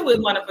was shooting with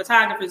one of the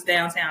photographers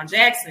downtown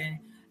Jackson.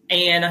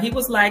 And he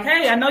was like,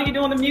 hey, I know you're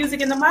doing the music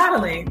and the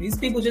modeling. These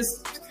people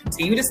just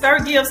continue to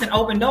stir gifts and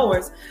open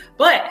doors.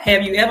 But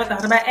have you ever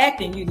thought about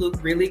acting? You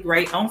look really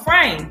great on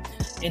frame.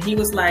 And he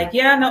was like,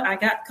 yeah, I know. I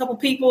got a couple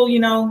people,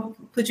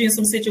 put you in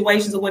some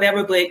situations or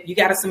whatever, but you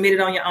got to submit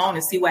it on your own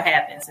and see what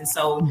happens. And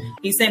so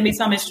he sent me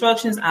some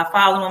instructions. I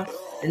followed him.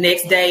 The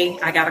next day,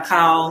 I got a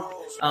call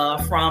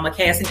from a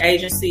casting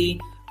agency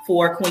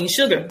for Queen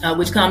Sugar,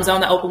 which comes on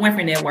the Oprah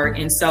Winfrey Network.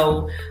 And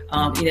so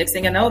the next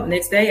thing I know, the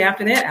next day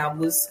after that, I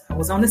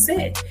was on the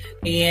set.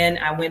 And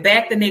I went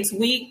back the next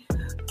week.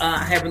 I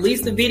had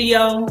released the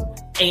video,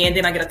 and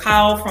then I get a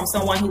call from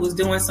someone who was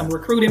doing some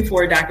recruiting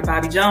for Dr.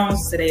 Bobby Jones.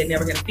 So they had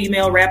never had a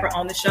female rapper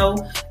on the show.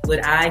 Would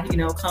I,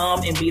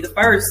 come and be the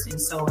first? And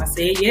so I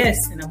said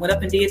yes, and I went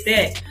up and did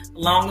that.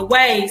 Along the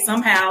way,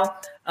 somehow,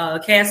 a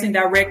casting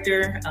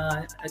director,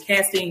 a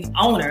casting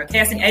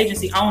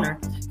agency owner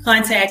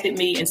contacted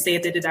me and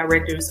said that the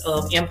directors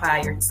of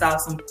Empire saw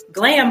some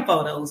glam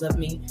photos of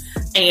me,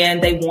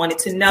 and they wanted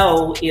to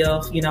know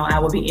if, I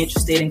would be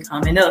interested in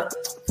coming up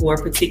for a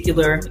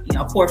particular,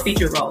 for a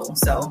feature role.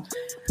 So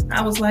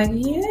I was like,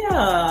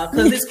 yeah,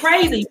 because it's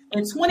crazy.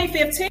 In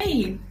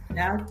 2015,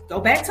 now go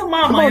back to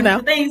Mama and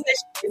the things that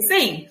she can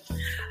see.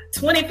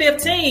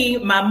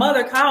 2015, my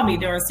mother called me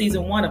during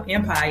season 1 of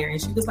Empire,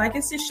 and she was like,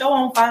 it's this show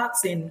on Fox,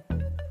 and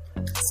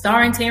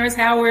starring Terrence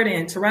Howard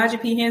and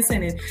Taraji P.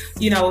 Henson. And,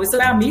 it's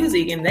about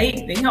music, and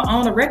they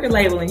own a record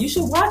label, and you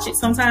should watch it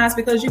sometimes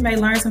because you may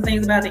learn some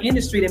things about the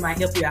industry that might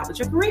help you out with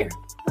your career.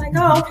 Like,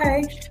 oh,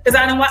 okay. Because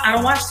I don't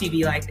watch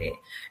TV like that.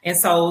 And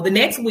so the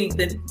next week,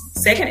 the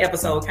second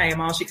episode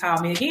came on. She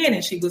called me again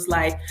and she was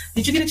like,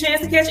 did you get a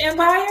chance to catch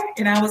Empire?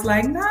 And I was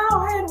like, no,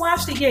 I hadn't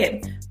watched it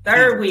yet.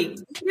 Third week,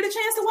 did you get a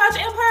chance to watch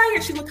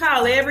Empire? She would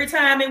call every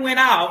time it went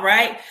off,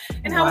 right?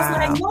 And I was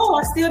like, no,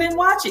 I still didn't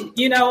watch it,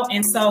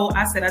 And so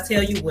I said, I'll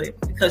tell you what,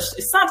 because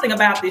it's something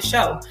about this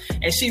show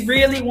and she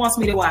really wants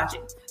me to watch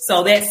it.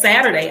 So that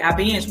Saturday, I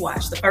binge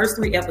watched the first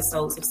 3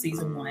 episodes of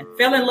season 1,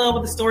 fell in love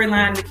with the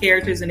storyline, the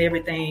characters and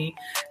everything.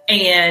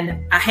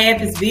 And I had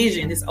this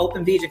vision, this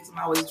open vision, because I'm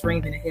always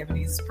dreaming and having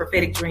these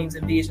prophetic dreams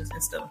and visions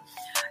and stuff.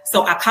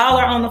 So I called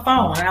her on the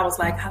phone and I was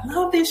like, I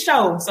love this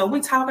show. So we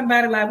talking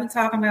about it like we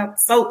talking about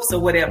soaps or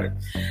whatever.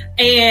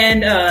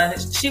 And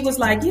she was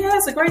like, yeah,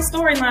 it's a great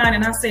storyline.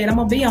 And I said, I'm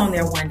going to be on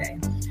there one day.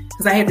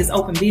 Because I had this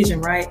open vision,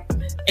 right?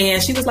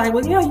 And she was like,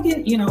 well, yeah,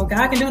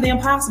 God can do the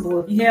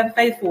impossible if you have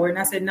faith for it. And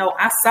I said, no,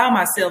 I saw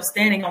myself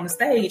standing on the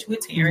stage with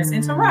Terrence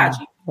and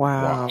Taraji.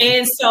 Wow.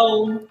 And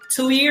so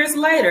 2 years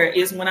later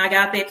is when I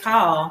got that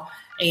call.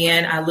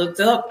 And I looked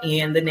up,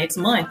 and the next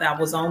month I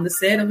was on the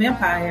set of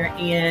Empire.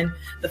 And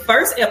the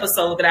first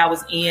episode that I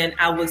was in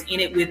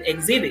it with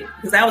Exhibit,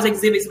 because I was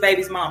Exhibit's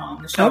baby's mama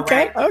on the show.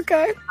 Okay.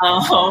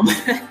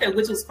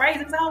 Which was crazy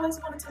because I always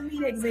wanted to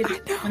meet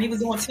Exhibit when he was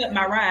doing Cut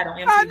My Ride on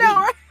MTV. I know,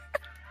 right?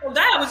 So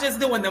God was just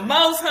doing the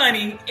most,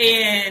 honey.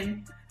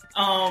 And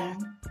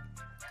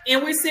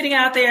we're sitting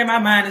out there, and my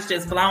mind is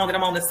just blown that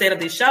I'm on the set of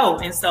this show.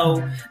 And so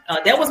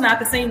that was not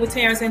the scene with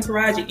Terrence and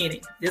Taraji in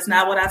it. That's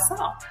not what I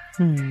saw.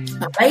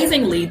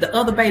 Amazingly, the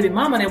other baby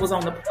mama that was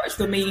on the porch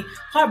with me,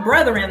 her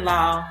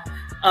brother-in-law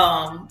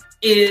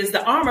is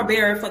the armor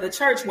bearer for the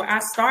church where I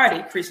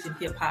started Christian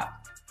hip hop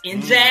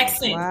in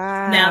Jackson.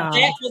 Wow. Now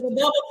that was a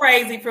little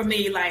crazy for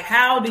me. Like,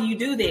 how do you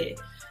do that?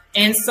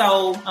 And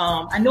so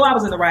I knew I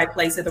was in the right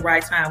place at the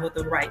right time with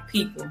the right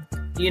people.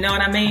 You know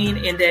what I mean?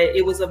 And that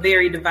it was a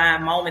very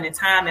divine moment in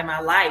time in my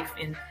life.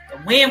 And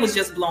the wind was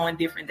just blowing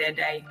different that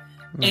day.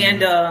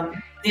 And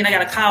then I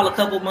got a call a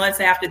couple months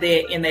after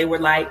that, and they were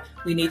like,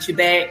 we need you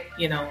back.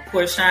 Of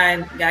course,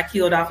 Shine got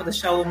killed off of the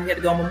show, and we had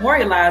to go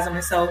memorialize him.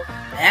 And so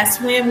that's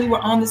when we were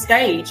on the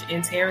stage,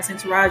 and Terrence and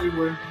Taraji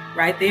were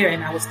right there,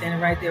 and I was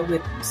standing right there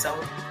with them. So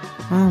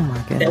oh my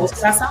goodness, that was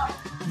what I saw.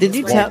 Did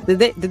you tell? Did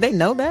they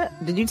know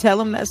that? Did you tell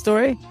them that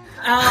story?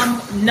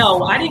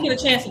 No, I didn't get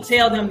a chance to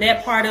tell them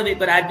that part of it,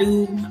 but I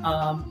do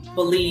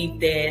believe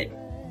that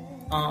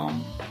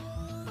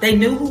they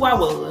knew who I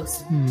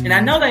was. And I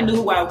know they knew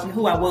who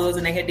I was,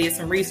 and they had did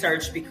some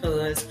research,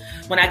 because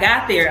when I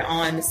got there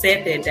on the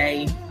set that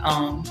day,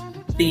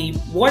 the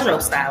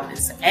wardrobe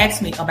stylist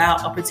asked me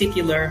about a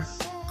particular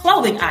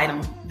clothing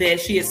item that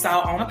she had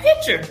saw on a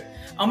picture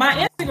on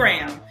my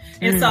Instagram.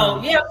 And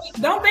so,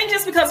 don't think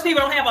just because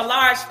people don't have a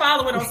large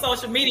following on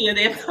social media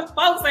that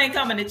folks ain't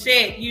coming to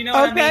check. You know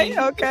what I mean?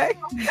 Okay.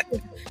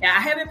 Now,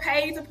 I haven't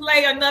paid to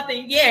play or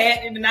nothing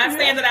yet, and not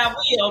saying that I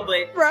will,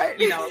 but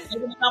maybe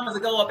the numbers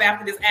will go up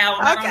after this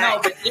album. I don't know,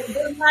 but it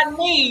does not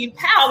mean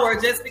power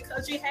just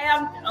because you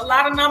have a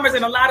lot of numbers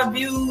and a lot of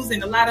views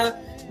and a lot of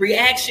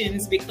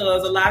reactions,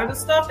 because a lot of the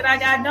stuff that I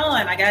got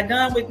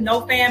done with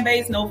no fan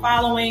base, no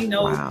following,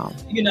 no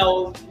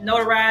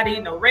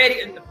notoriety,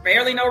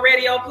 barely no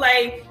radio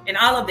play, and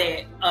all of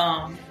that.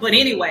 But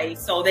anyway,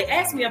 so they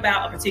asked me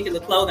about a particular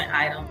clothing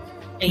item,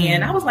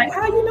 and I was like,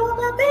 how you know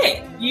about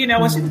that?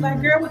 And she was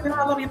like, girl, we've been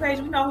all over your page.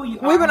 We know who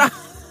you are. We've been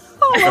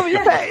all over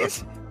your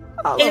page.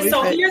 And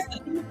so here's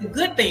the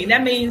good thing.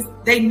 That means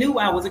they knew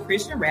I was a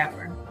Christian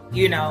rapper,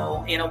 and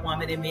a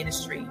woman in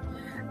ministry.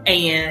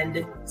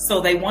 And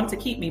so they wanted to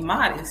keep me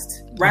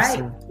modest,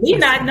 right? Me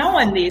not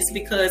knowing this,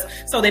 because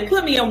so they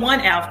put me in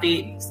one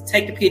outfit,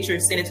 take the picture,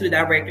 send it to the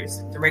directors.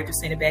 The director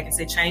sent it back and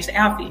said, change the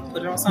outfit,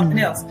 put it on something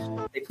else.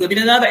 They put me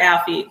in another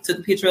outfit, took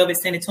a picture of it,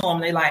 sent it to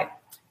them. They like,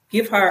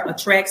 give her a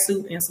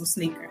tracksuit and some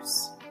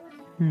sneakers.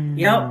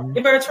 Yep,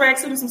 give her a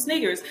tracksuit and some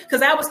sneakers.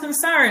 Because I was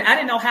concerned. I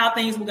didn't know how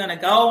things were going to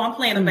go. I'm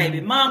playing a baby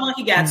mama.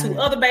 He got 2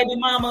 other baby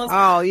mamas.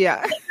 Oh,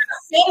 yeah.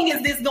 Setting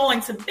is this going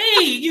to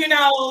be, and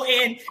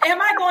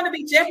am I going to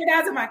be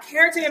jeopardizing my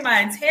character and my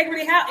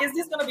integrity? How is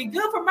this going to be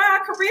good for my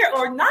career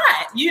or not?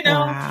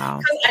 Wow.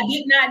 Because I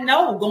did not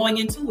know going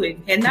into it,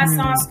 had not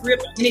saw a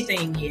script or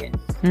anything yet,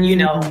 and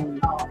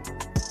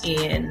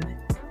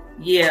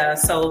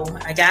so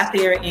I got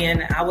there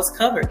and I was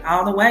covered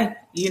all the way.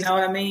 You know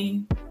what I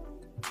mean?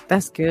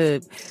 That's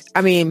good.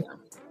 I mean,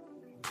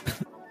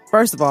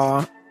 first of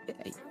all,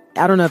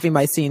 I don't know if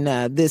anybody's seen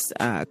this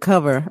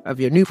cover of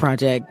your new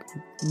project,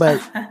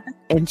 but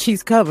and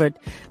she's covered.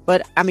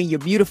 But I mean, you're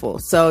beautiful.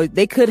 So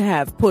they could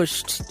have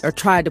pushed or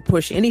tried to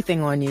push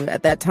anything on you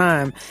at that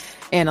time,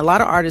 and a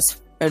lot of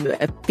artists,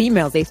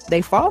 females,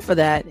 they fall for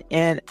that.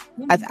 And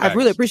I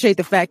really appreciate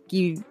the fact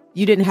you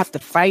didn't have to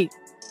fight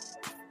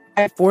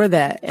for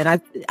that. And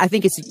I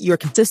think it's your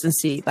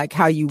consistency, like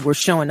how you were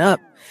showing up.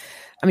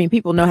 I mean,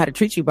 people know how to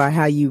treat you by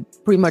how you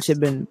pretty much have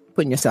been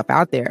putting yourself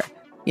out there.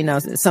 You know,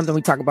 it's something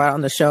we talk about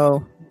on the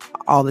show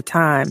all the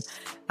time.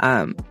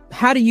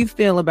 How do you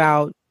feel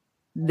about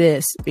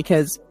this?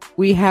 Because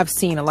we have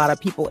seen a lot of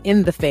people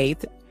in the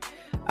faith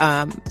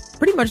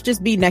pretty much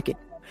just be naked,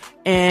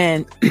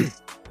 and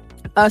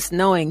us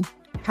knowing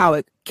how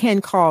it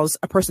can cause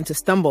a person to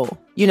stumble.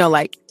 You know,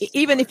 like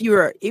even if you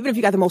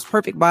got the most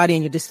perfect body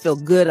and you just feel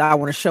good, I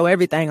want to show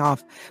everything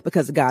off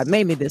because God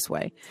made me this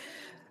way.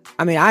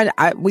 I mean,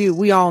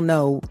 we all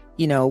know,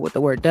 you know, what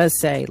the word does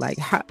say. Like,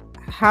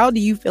 how do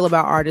you feel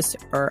about artists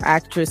or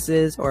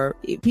actresses or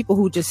people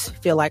who just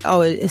feel like,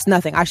 oh, it's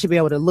nothing. I should be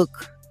able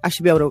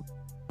to,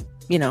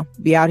 you know,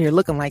 be out here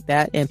looking like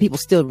that, and people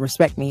still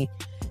respect me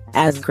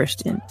as a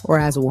Christian or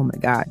as a woman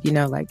of God. You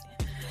know, like,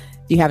 do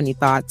you have any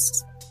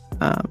thoughts,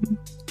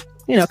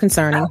 you know,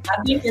 concerning?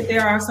 I think that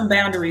there are some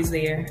boundaries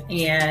there,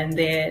 and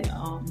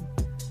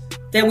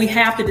that we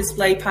have to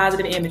display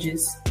positive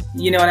images.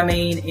 You know what I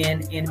mean?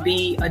 And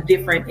be a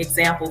different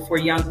example for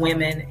young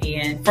women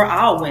and for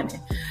all women,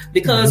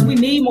 because we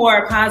need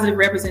more positive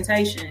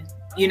representation,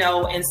 you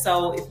know? And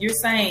so if you're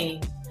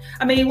saying,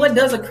 I mean, what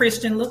does a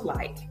Christian look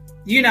like?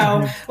 You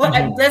know,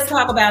 let's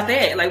talk about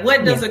that. Like,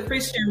 what does a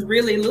Christian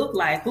really look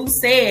like? Who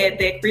said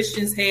that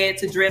Christians had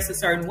to dress a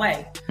certain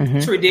way?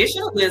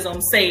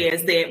 Traditionalism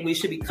says that we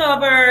should be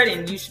covered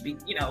and you should be,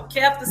 you know,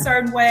 kept a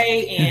certain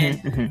way,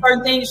 and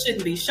certain things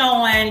shouldn't be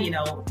shown, you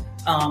know,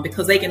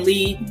 because they can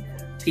lead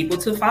people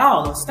to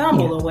fall or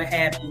stumble or what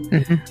have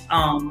you.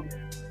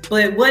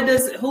 But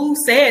who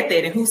said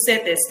that, and who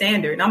set that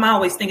standard? And I'm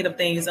always thinking of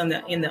things in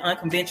the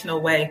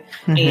unconventional way,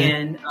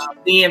 and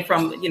being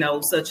from, you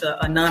know, such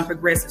a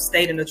non-progressive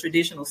state and a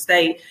traditional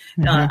state,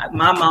 my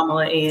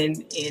mama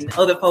and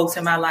other folks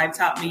in my life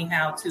taught me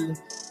how to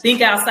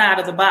think outside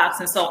of the box.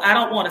 And so I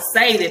don't want to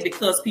say that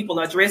because people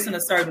are dressing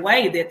a certain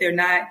way that you're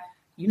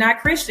not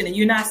Christian and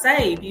you're not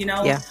saved, you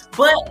know,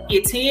 but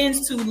it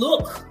tends to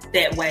look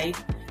that way.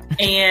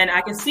 And I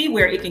can see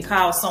where it can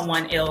cause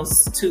someone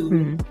else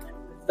to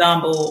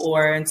stumble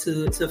or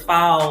to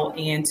fall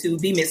and to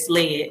be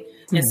misled.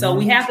 And so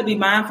we have to be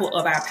mindful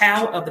of our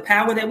power, of the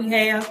power that we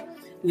have.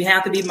 We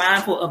have to be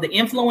mindful of the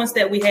influence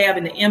that we have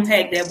and the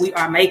impact that we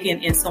are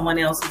making in someone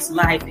else's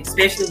life,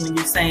 especially when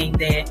you're saying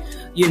that,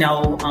 you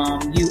know,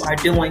 you are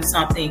doing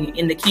something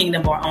in the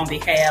kingdom or on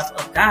behalf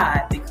of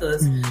God,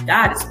 because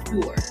God is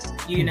pure.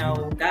 You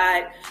know,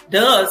 God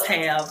does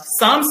have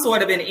some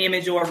sort of an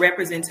image or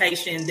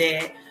representation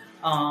that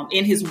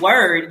in his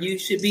word you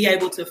should be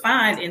able to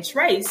find and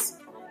trace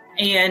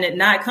and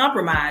not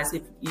compromise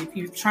if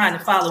you're trying to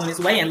follow in his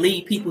way and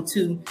lead people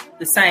to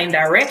the same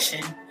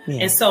direction.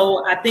 And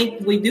so I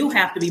think we do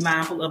have to be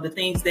mindful of the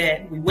things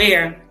that we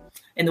wear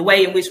and the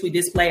way in which we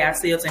display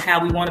ourselves and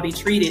how we want to be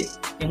treated,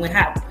 and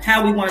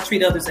how we want to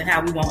treat others and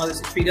how we want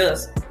others to treat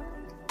us.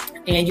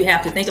 And you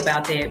have to think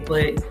about that.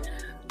 But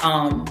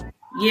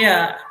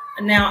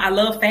now I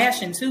love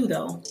fashion too,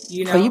 though.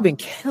 You know, you've been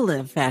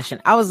killing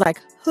fashion. I was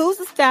like, who's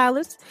the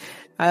stylist?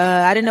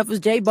 I didn't know if it was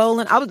Jay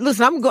Bolin.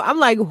 I'm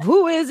like,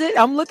 who is it?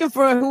 I'm looking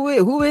for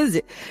who is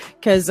it?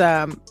 Because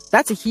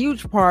that's a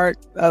huge part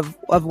of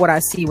what I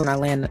see when I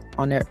land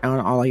on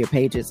all of your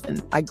pages.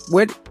 And like,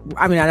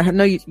 I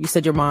know you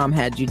said your mom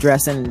had you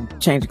dress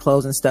and change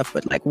clothes and stuff,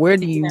 but like, where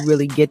do you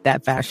really get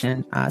that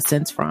fashion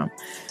sense from?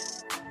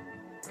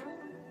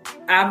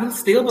 I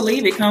still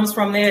believe it comes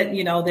from that,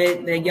 you know,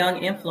 that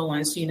young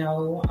influence, you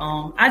know.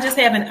 I just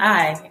have an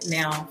eye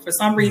now. For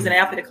some reason,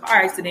 after the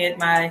car accident,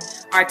 my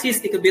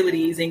artistic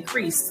abilities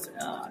increased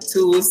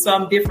to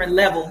some different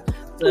level.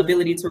 The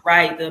ability to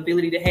write, the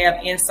ability to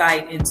have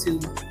insight into,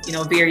 you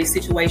know, various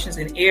situations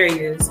and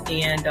areas.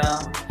 And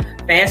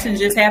fashion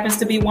just happens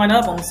to be one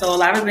of them. So a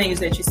lot of things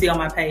that you see on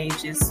my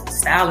page is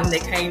styling that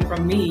came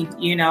from me,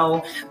 you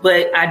know,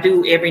 but I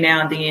do every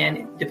now and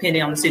then,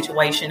 depending on the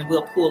situation,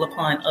 will pull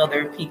upon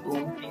other people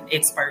and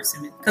experts,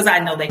 because I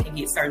know they can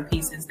get certain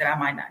pieces that I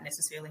might not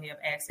necessarily have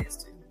access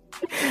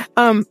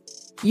to.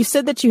 You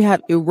said that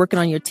you're working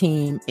on your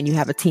team and you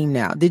have a team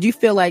now. Did you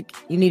feel like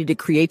you needed to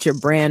create your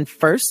brand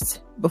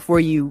first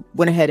before you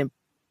went ahead and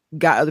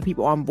got other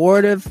people on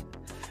board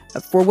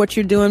for what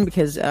you're doing?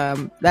 Because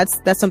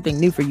that's something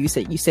new for you.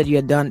 You said you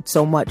had done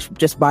so much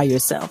just by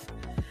yourself.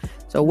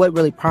 So what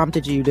really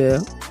prompted you to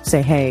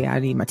say, hey, I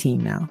need my team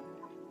now?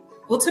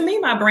 Well, to me,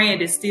 my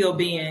brand is still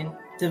being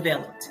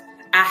developed.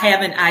 I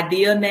have an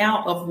idea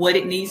now of what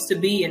it needs to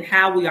be and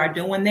how we are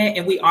doing that.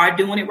 And we are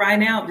doing it right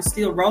now. It's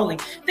still rolling.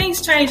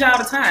 Things change all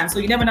the time. So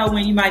you never know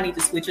when you might need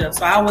to switch up.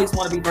 So I always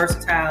want to be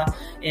versatile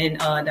and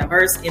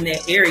diverse in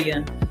that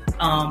area.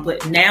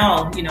 But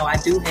now, you know, I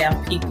do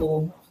have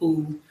people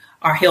who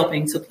are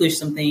helping to push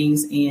some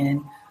things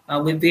in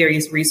with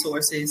various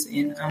resources.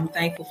 And I'm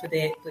thankful for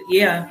that. But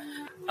yeah,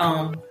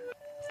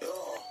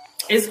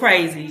 it's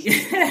crazy.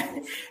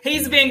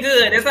 He's been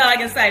good. That's all I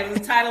can say. It was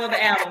the title of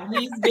the album.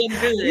 He's been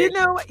good. You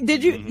know,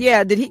 did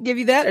he give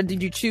you that, or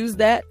did you choose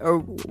that, or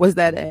was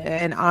that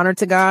an honor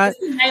to God? It's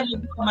the name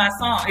of my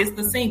song. It's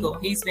the single.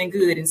 He's been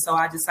good. And so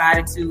I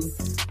decided to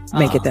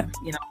make it that,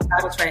 you know,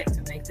 title track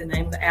to make the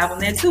name of the album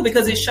that too,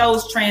 because it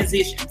shows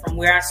transition from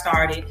where I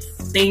started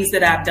things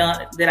that I've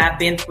done, that I've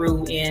been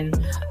through in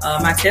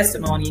my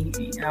testimony.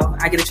 You know,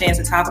 I get a chance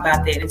to talk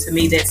about that, and to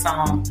me, that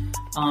song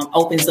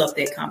opens up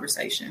that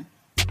conversation.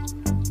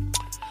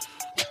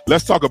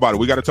 Let's talk about it.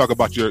 We got to talk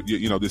about your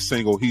this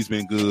single, He's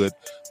Been Good.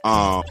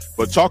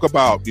 But talk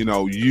about,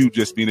 you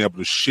just being able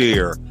to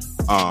share,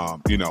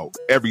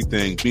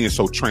 everything, being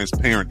so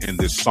transparent in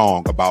this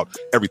song about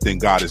everything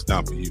God has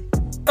done for you.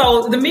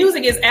 So the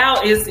music is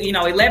out, is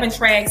 11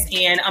 tracks,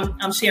 and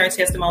I'm sharing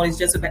testimonies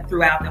just about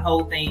throughout the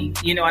whole thing.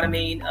 You know what I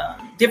mean?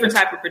 Different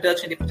type of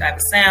production, different type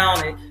of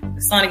sound. And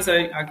the sonics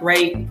are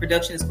great.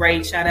 Production is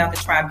great. Shout out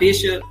to Tri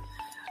Bishop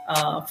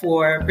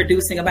for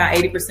producing about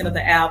 80% of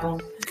the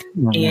album.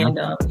 Mm-hmm.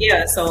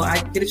 And so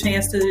I get a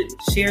chance to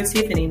share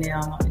Tiffany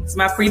now. Because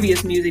my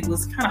previous music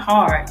was kind of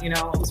hard.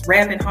 I was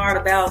rapping hard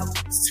about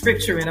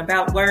scripture and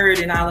about word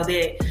and all of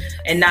that,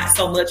 and not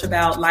so much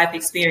about life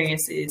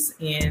experiences.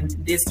 And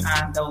this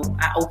time, though,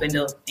 I opened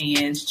up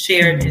and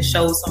shared and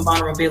showed some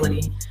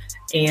vulnerability,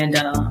 and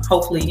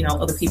hopefully,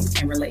 other people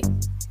can relate,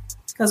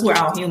 because we're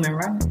all human,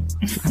 right?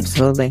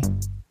 Absolutely.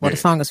 Well, the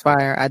song is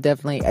fire. I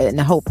definitely, and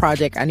the whole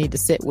project I need to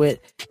sit with,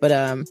 but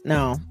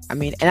no, I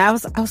mean, and I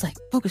was like,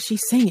 focus,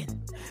 she's singing.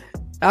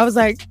 I was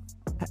like,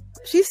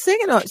 she's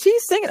singing.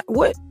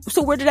 What?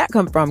 So where did that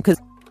come from? Because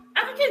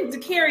I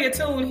can carry a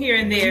tune here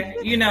and there,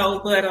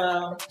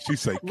 but she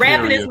say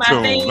rapping is my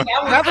thing.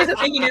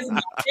 Singing is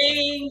my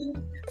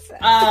thing.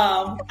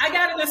 I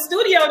got in the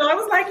studio though. I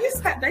was like,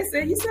 they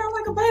said you sound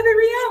like a baby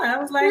Rihanna. I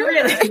was like,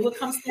 really? Well,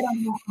 come sit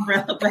on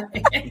my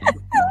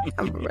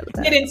umbrella,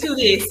 get into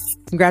this.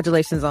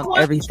 Congratulations on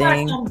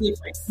everything.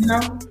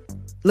 Different,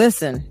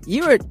 Listen,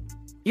 you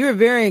were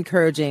very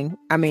encouraging.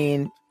 I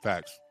mean,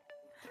 facts.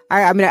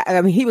 I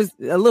mean, he was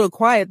a little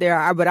quiet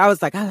there, but I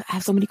was like, I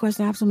have so many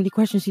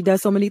questions. She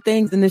does so many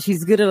things, and then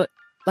she's good at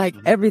like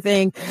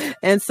everything,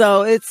 and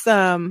so it's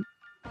an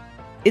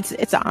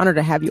honor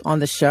to have you on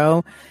the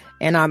show.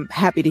 And I'm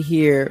happy to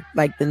hear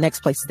like the next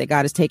places that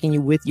God is taking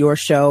you with your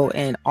show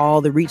and all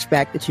the reach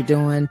back that you're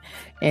doing.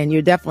 And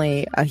you're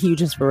definitely a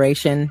huge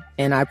inspiration.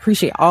 And I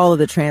appreciate all of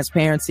the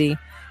transparency.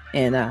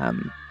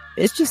 And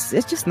it's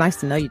just nice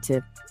to know you,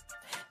 Tiff.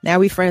 Now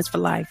we friends for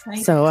life.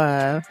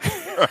 So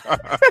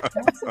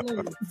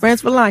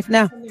friends for life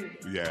now.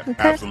 Yeah,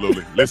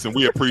 absolutely. Listen,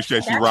 we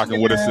appreciate you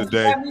rocking with us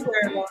today.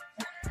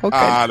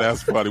 Okay.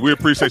 That's funny. We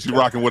appreciate you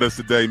rocking with us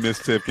today, Miss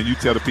Tiff. Can you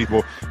tell the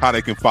people how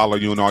they can follow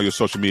you on all your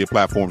social media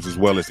platforms, as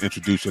well as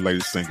introduce your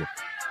latest single?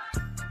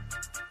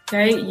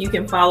 Okay, you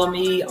can follow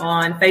me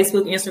on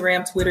Facebook,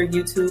 Instagram, Twitter,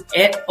 YouTube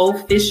at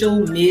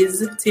official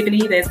Ms.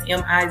 Tiffany. That's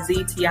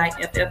MIZTIFFAMY.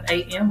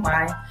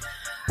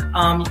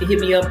 You can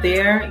hit me up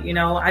there.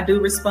 I do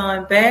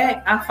respond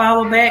back. I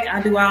follow back.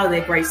 I do all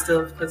that great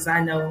stuff because I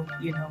know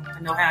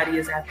how it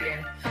is out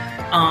there.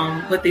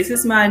 But this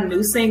is my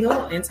new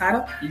single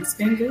entitled He's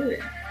Been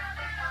Good.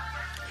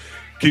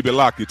 Keep it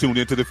locked. You're tuned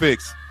into The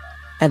Fixx.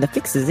 And The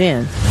Fixx is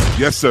in.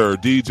 Yes, sir.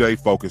 DJ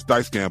Focus,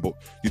 Dice Gamble.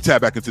 You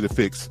tap back into The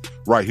Fixx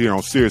right here on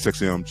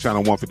SiriusXM,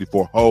 channel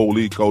 154,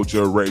 Holy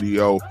Culture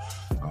Radio.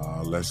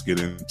 Let's get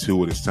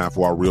into it. It's time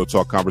for our real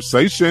talk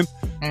conversation.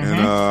 Mm-hmm.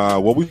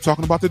 And what we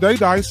talking about today,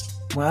 Dice?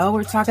 Well,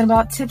 we're talking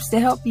about tips to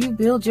help you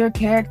build your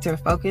character,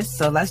 Focus.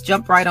 So let's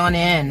jump right on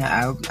in.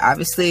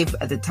 Obviously,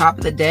 at the top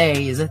of the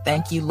day is a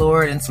thank you,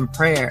 Lord, and some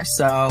prayer.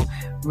 So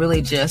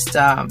really just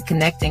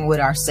connecting with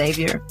our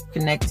Savior,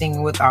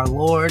 connecting with our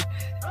Lord,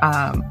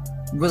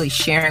 really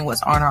sharing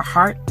what's on our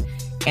heart,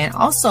 and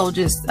also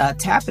just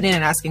tapping in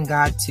and asking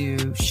God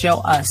to show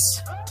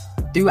us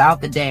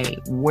throughout the day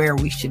where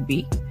we should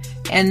be.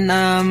 And,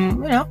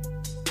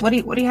 what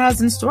he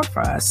has in store for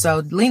us.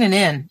 So leaning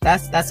in,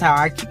 that's how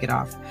I kick it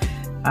off.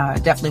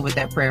 Definitely with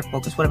that prayer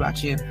focus. What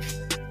about you?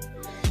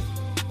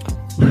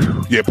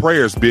 Yeah,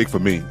 prayer is big for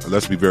me.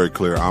 Let's be very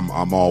clear.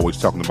 I'm always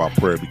talking about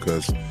prayer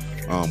because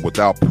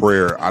without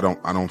prayer, I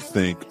don't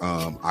think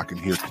I can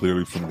hear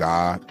clearly from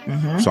God.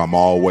 Mm-hmm. So I'm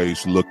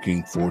always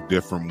looking for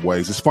different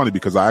ways. It's funny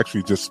because I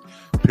actually just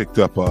picked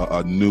up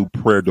a new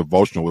prayer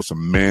devotional. It's a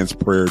man's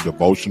prayer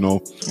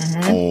devotional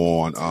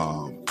on.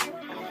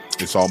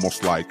 It's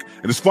almost like,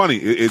 and it's funny.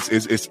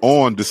 It's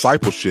on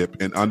discipleship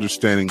and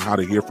understanding how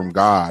to hear from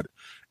God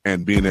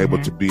and being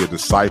able to be a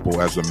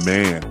disciple as a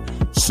man.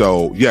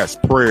 So yes,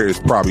 prayer is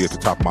probably at the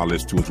top of my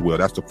list too as well.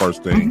 That's the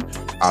first thing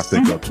I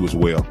think of too as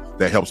well.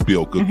 That helps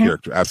build good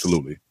character.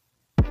 Absolutely.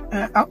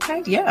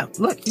 Okay. Yeah.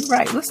 Look, you're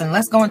right. Listen,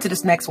 let's go into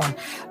this next one.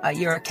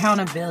 Your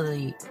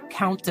accountability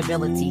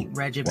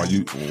regimen.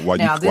 Why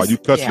you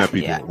cussing at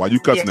people? Why you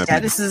cussing at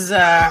people? This is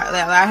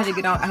I had to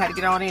get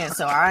on in,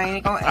 so I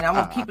ain't going, and I'm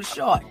gonna keep it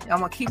short. I'm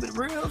gonna keep it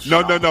real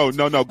short.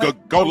 No.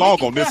 Go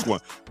log on this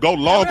one. Go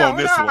log on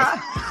this one.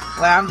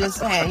 Well, I'm just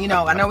saying,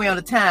 I know we're on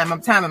the time.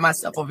 I'm timing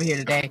myself over here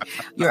today.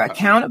 Your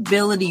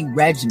accountability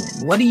regimen.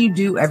 What do you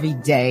do every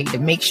day to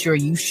make sure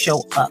you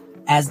show up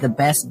as the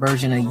best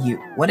version of you?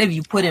 What have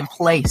you put in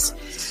place?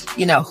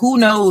 You know, who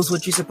knows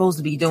what you're supposed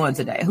to be doing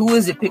today? Who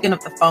is it picking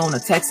up the phone or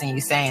texting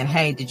you saying,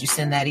 hey, did you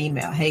send that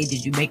email? Hey,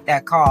 did you make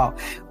that call?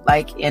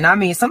 Like, and I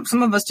mean, some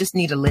of us just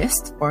need a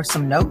list or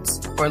some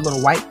notes or a little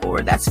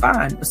whiteboard. That's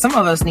fine. But some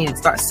of us need to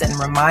start setting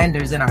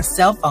reminders in our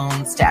cell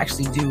phones to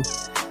actually do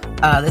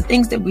the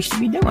things that we should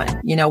be doing,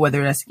 you know,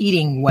 whether that's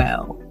eating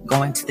well,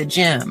 going to the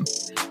gym,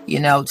 you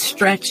know,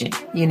 stretching,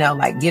 you know,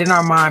 like getting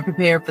our mind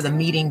prepared for the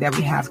meeting that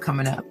we have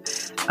coming up,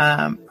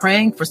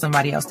 praying for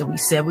somebody else that we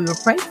said we would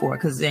pray for.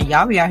 Cause then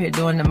y'all be out here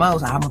doing the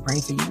most. I'm gonna pray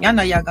for you. Y'all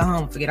know y'all go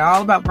home and forget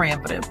all about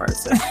praying for that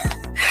person.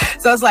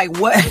 So it's like,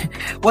 what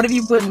have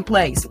you put in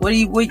place? What do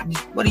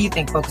you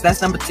think, folks?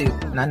 That's number 2.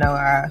 And I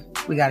know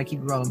we got to keep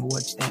rolling, but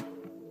what you think?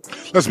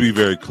 Let's be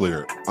very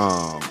clear.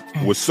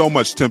 With so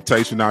much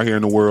temptation out here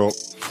in the world,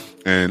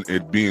 and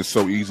it being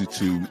so easy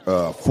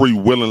to free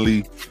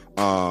willingly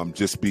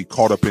just be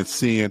caught up in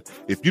sin,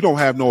 if you don't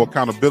have no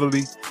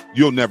accountability,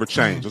 you'll never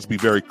change. Let's be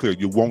very clear.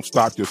 You won't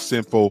stop your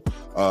sinful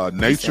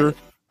nature.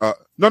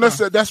 No,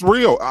 that's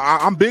real.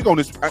 I'm big on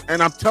this,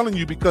 and I'm telling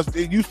you because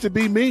it used to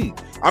be me.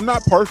 I'm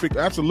not perfect,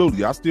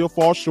 absolutely. I still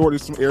fall short in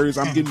some areas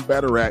I'm getting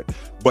better at,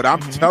 but I'm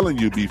telling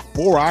you,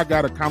 before I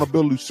got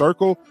accountability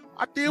circle,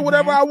 I did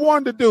whatever I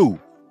wanted to do.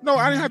 No,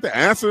 I didn't have to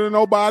answer to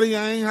nobody.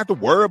 I ain't have to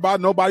worry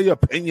about nobody's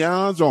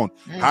opinions on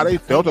how they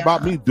felt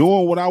about me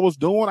doing what I was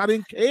doing. I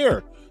didn't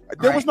care.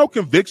 There was no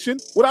conviction.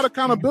 Without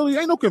accountability,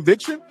 ain't no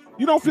conviction.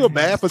 You don't feel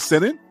bad for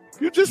sinning.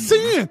 You just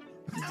sin.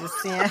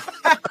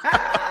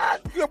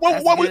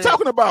 What are we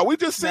talking about? We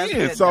just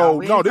sin. So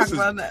no,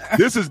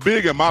 this is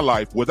big in my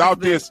life. Without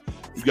this,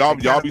 y'all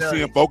be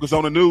seeing Focus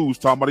on the News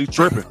talking about he's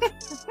tripping.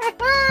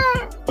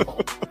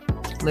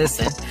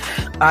 Listen,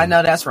 I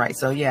know that's right.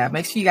 So yeah,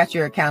 make sure you got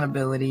your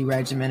accountability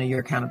regimen or your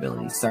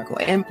accountability circle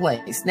in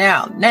place.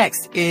 Now,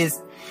 next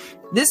is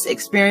this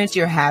experience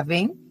you're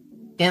having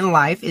in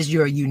life is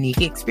your unique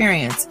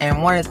experience.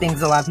 And one of the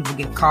things a lot of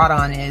people get caught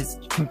on is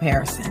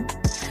comparison.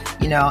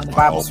 You know, the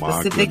Bible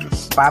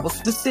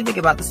specific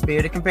about the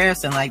spirit of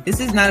comparison. Like, this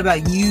is not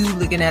about you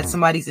looking at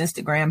somebody's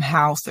Instagram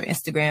house or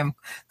Instagram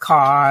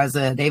cars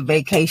or their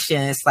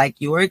vacation. It's like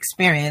your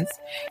experience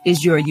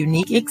is your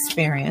unique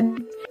experience,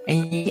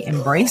 and you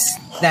embrace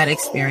that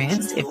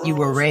experience. If you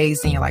were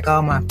raised and you're like,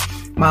 oh, my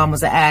mom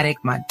was an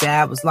addict, my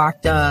dad was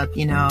locked up,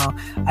 you know,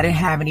 I didn't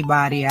have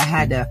anybody, I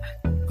had to,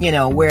 you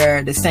know,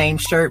 wear the same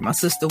shirt my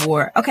sister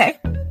wore. Okay.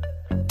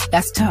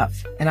 That's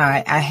tough. And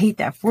I hate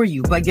that for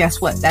you. But guess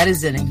what? That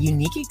is a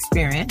unique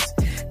experience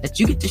that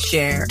you get to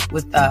share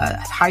with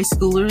high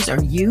schoolers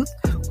or youth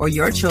or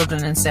your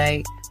children and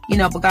say, you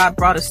know, but God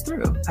brought us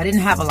through. I didn't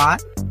have a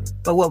lot,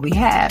 but what we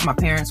had, my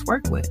parents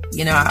worked with.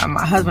 You know,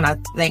 my husband, I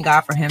thank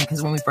God for him,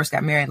 because when we first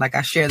got married, like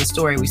I share the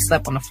story, we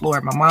slept on the floor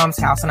at my mom's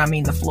house. And I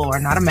mean the floor,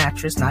 not a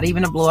mattress, not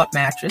even a blow up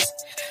mattress,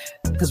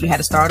 because we had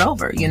to start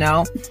over, you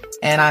know?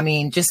 And I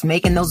mean, just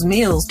making those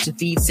meals to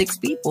feed 6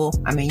 people.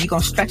 I mean, you're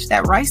going to stretch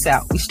that rice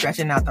out. We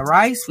stretching out the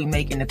rice. We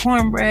making the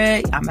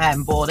cornbread. I'm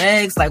adding boiled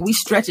eggs. Like, we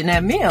stretching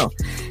that meal.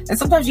 And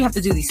sometimes you have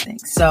to do these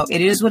things. So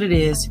it is what it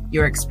is.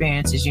 Your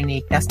experience is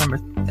unique. That's number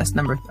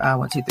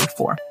 1, 2, 3,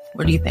 4.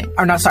 What do you think?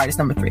 Or no, sorry, it's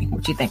number 3.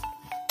 What do you think?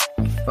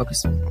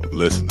 Focus.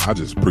 Listen, I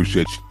just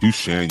appreciate you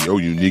sharing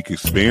your unique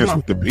experience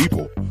with the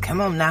people.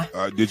 Come on now.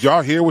 Did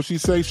y'all hear what she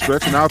say?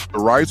 Stretching out the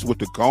rice with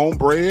the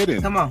cornbread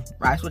and come on,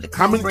 rice with the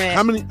cornbread.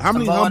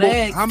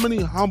 How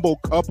many humble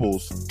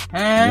couples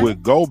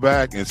would go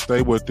back and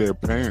stay with their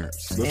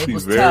parents? Let's be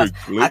very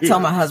clear. I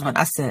told my husband,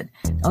 I said,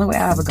 the only way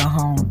I ever go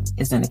home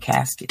is in a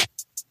casket.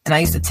 And I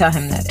used to tell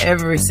him that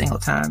every single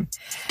time.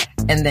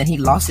 And then he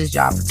lost his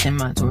job for 10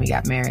 months when we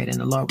got married. And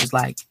the Lord was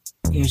like,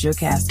 here's your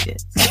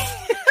casket.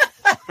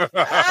 Now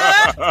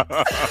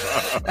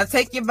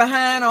take your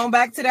behind on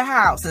back to the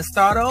house and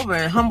start over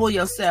and humble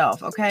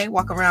yourself, okay?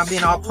 Walk around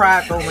being all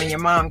prideful when your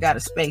mom got a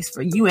space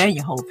for you and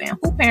your whole family.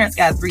 Who parents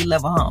got a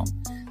 3-level home?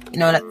 You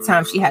know, at the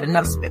time she had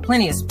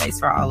plenty of space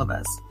for all of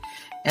us.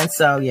 And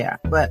so, yeah,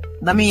 but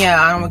let me,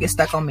 I don't want to get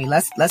stuck on me.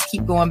 Let's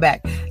keep going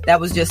back. That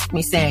was just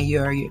me saying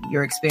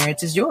your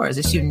experience is yours.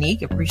 It's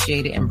unique.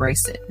 Appreciate it.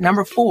 Embrace it.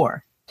 Number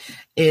 4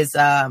 is,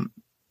 I'll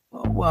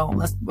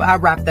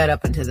wrap that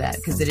up into that,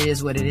 because it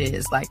is what it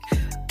is. Like,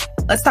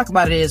 let's talk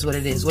about it is what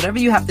it is. Whatever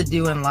you have to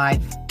do in life,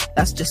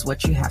 that's just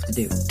what you have to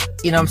do.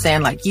 You know what I'm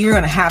saying? Like, you're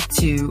going to have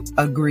to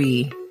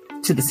agree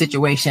to the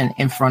situation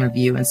in front of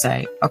you and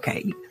say,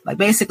 okay, like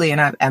basically,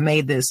 and I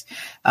made this,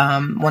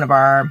 one of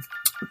our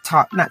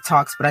not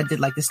talks, but I did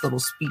like this little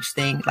speech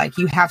thing. Like,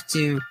 you have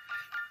to,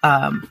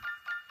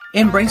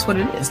 embrace what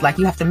it is. Like,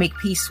 you have to make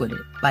peace with it.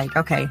 Like,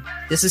 okay,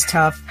 this is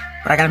tough,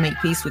 but I got to make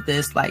peace with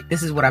this. Like,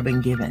 this is what I've been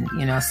given,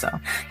 you know? So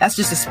that's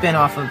just a spin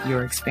off of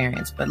your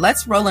experience. But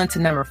let's roll into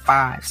number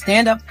 5.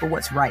 Stand up for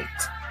what's right.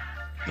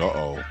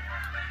 Uh-oh.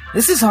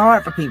 This is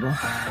hard for people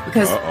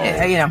because,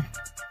 you know,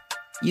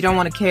 you don't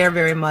want to care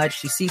very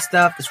much. You see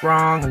stuff that's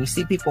wrong, and you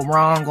see people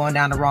wrong, going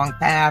down the wrong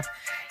path.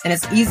 And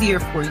it's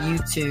easier for you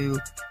to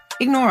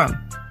ignore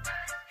them.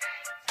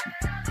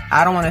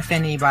 I don't want to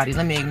offend anybody.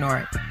 Let me ignore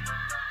it.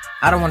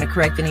 I don't want to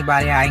correct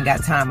anybody. I ain't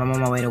got time. I'm on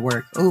my way to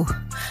work. Ooh,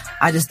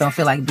 I just don't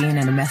feel like being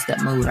in a messed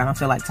up mood. I don't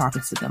feel like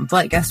talking to them.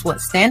 But guess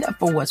what? Stand up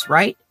for what's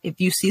right. If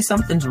you see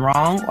something's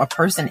wrong or a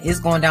person is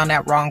going down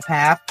that wrong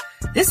path,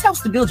 this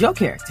helps to build your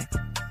character.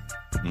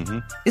 Mm-hmm.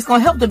 It's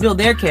going to help to build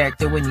their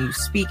character when you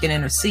speak and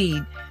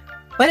intercede,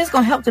 but it's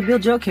going to help to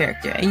build your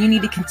character. And you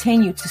need to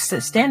continue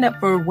to stand up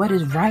for what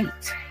is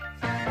right.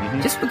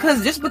 Mm-hmm. Just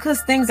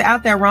because things are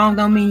out there wrong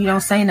don't mean you don't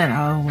say nothing.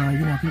 Oh,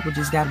 well, people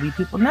just got to be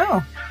people.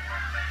 No.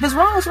 If it's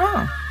wrong, it's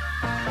wrong.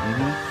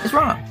 Mm-hmm. It's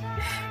wrong.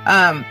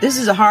 This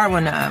is a hard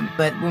one,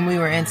 but when we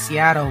were in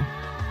Seattle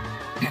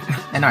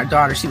and our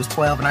daughter, she was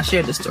 12, and I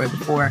shared this story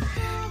before,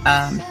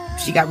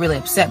 she got really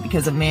upset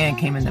because a man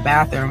came in the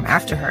bathroom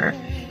after her,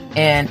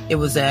 and he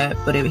was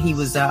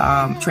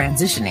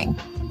transitioning,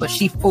 but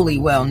she fully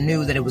well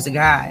knew that it was a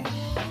guy,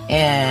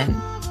 and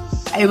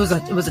it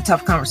was a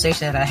tough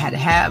conversation that I had to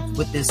have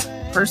with this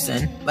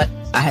person, but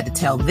I had to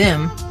tell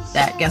them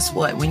that, guess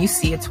what? When you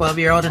see a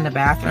 12-year-old in the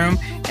bathroom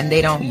and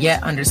they don't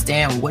yet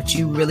understand what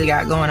you really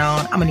got going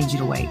on, I'm gonna need you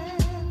to wait.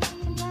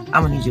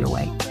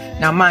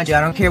 Now, mind you,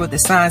 I don't care what the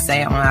signs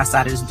say on the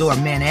outside of this door,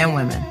 men and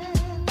women,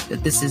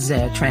 that this is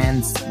a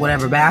trans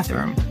whatever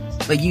bathroom.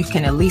 But you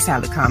can at least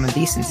have the common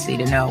decency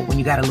to know when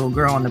you got a little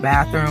girl in the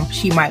bathroom,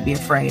 she might be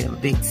afraid of a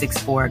big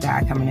 6'4"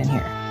 guy coming in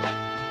here.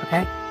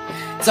 Okay?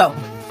 So,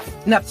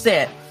 enough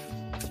said.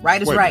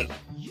 Right is right.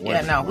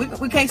 Yeah, no,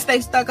 we can't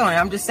stay stuck on it.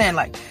 I'm just saying,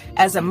 like,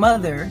 as a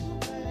mother,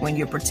 when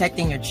you're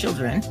protecting your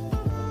children,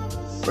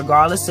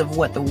 regardless of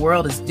what the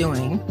world is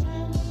doing,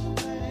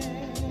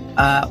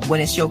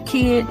 when it's your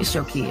kid, it's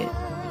your kid.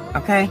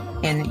 Okay?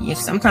 And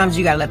sometimes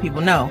you got to let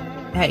people know,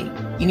 hey,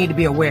 you need to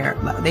be aware.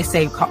 They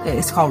say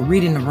it's called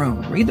reading the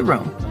room. Read the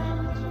room.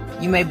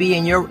 You may be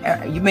in your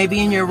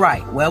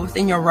right, well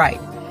within your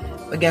right.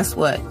 But guess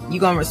what?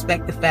 You're going to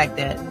respect the fact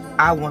that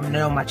I want to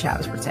know my child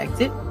is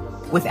protected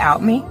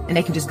without me, and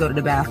they can just go to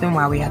the bathroom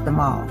while we're at the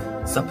mall.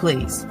 So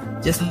please,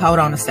 just hold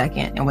on a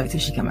second and wait till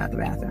she come out the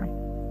bathroom.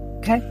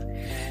 Okay?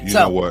 You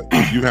know what?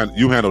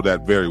 You handled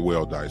that very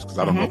well, Dice, because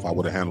I don't know if I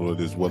would have handled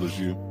it as well as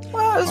you.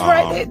 Well, it's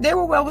right. They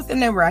were well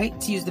within their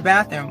right to use the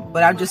bathroom.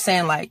 But I'm just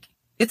saying, like,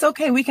 it's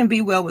okay. We can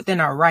be well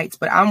within our rights,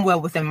 but I'm well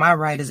within my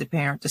right as a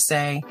parent to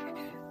say,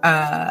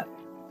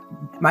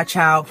 my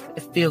child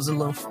feels a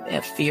little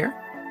fear.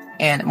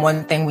 And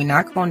one thing we're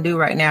not going to do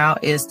right now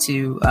is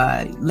to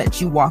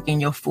let you walk in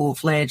your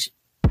full-fledged,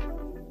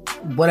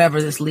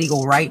 whatever this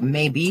legal right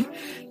may be.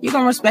 You're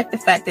going to respect the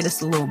fact that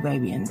it's a little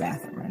baby in the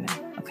bathroom right now.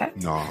 Okay?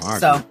 No,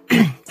 so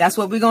that's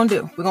what we're going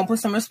to do. We're going to put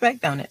some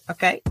respect on it.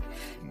 Okay?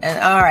 And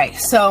all right.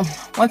 So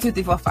 1, 2,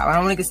 3, 4, 5. I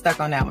don't want to get stuck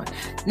on that one.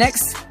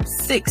 Next,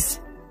 6,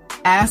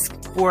 ask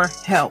for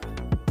help.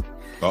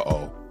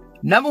 Uh-oh.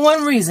 Number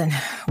one reason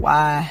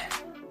why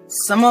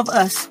some of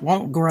us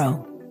won't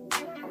grow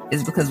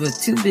is because we're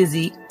too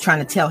busy trying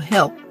to tell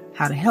help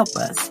how to help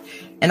us.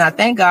 And I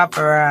thank God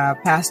for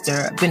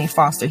Pastor Benny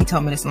Foster. He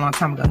told me this a long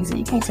time ago. He said,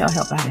 you can't tell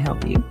help how to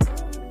help you.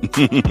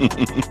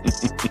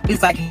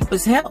 He's like, help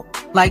is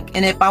help. Like,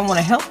 and if I want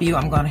to help you,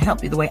 I'm going to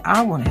help you the way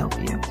I want to help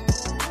you.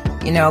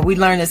 You know, we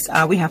learned this.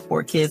 We have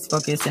 4 kids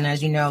focused. And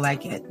as you know,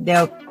 like,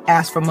 they'll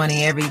ask for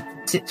money every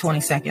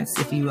 20 seconds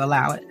if you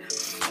allow it.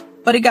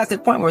 But it got to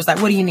the point where it's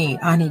like, what do you need?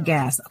 I need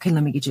gas. Okay,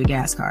 let me get you a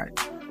gas card.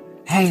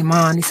 Hey, Mom,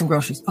 I need some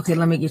groceries. Okay,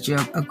 let me get you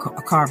a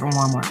car from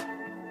Walmart.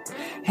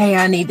 Hey,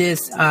 I need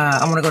this.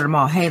 I want to go to the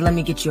mall. Hey, let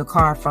me get you a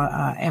car from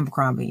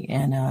Abercrombie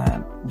and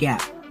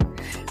Gap.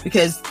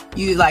 Because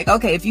you like,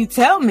 okay, if you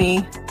tell me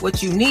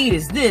what you need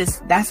is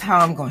this, that's how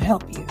I'm going to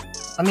help you.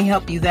 Let me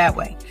help you that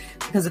way.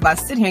 Because if I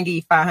sit here and give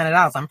you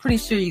 $500, I'm pretty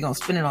sure you're going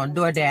to spend it on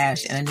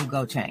DoorDash and a new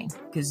Go chain.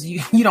 Because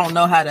you don't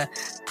know how to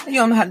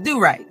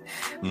do right.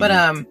 Mm-hmm. But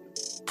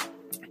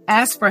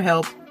ask for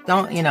help.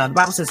 Don't, the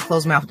Bible says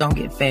closed mouth don't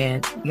get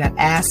fed. You got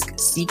to ask,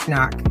 seek,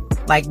 knock.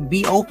 Like,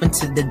 be open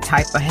to the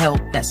type of help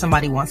that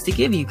somebody wants to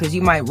give you, because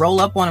you might roll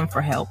up on them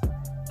for help,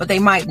 but they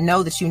might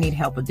know that you need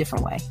help a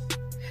different way.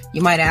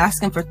 You might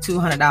ask them for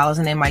 $200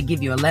 and they might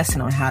give you a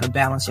lesson on how to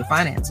balance your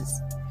finances.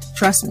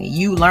 Trust me,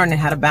 you learning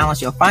how to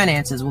balance your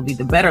finances will be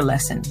the better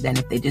lesson than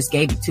if they just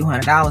gave you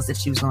 $200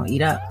 that you was going to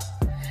eat up.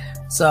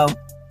 So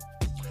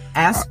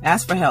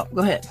ask for help.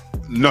 Go ahead.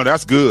 No,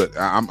 that's good.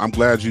 I'm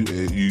glad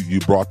you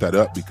brought that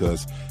up,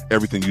 because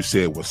everything you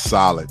said was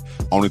solid.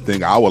 Only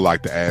thing I would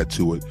like to add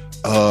to it,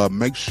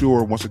 make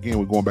sure, once again,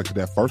 we're going back to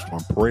that first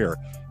one, prayer.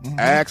 Mm-hmm.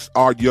 Ask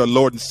your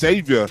Lord and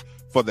Savior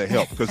for the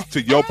help, because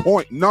to your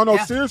point,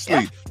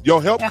 seriously,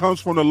 your help comes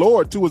from the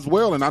Lord too as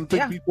well. And I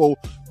think people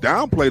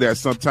downplay that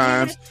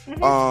sometimes.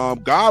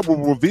 Mm-hmm. God will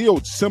reveal,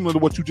 similar to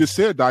what you just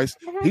said, Dice.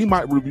 Mm-hmm. He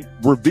might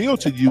reveal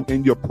to you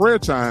in your prayer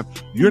time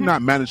you're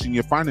not managing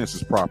your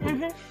finances properly.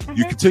 Mm-hmm.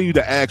 You continue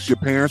to ask your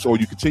parents, or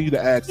you continue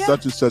to ask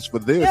such and such for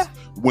this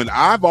when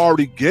I've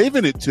already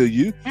given it to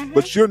you,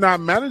 but you're not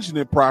managing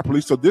it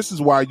properly. So this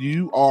is why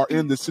you are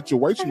in the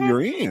situation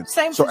you're in.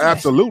 Same so situation.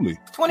 Absolutely.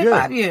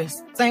 25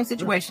 years, same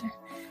situation.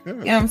 You know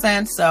what I'm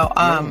saying? So,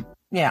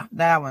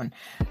 that one.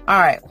 All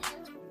right.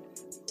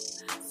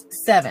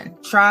 7,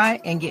 try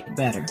and get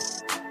better.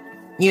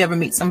 You ever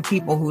meet some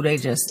people who they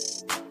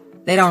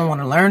don't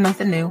want to learn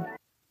nothing new?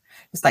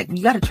 It's like,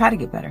 you got to try to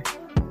get better.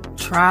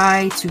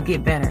 try to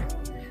get better.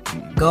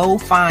 Go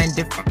find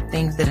different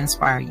things that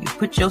inspire you.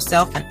 Put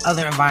yourself in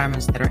other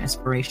environments that are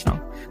inspirational.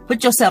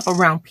 Put yourself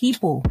around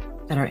people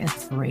that are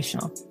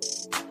inspirational.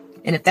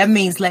 And if that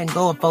means letting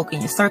go of folk in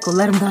your circle,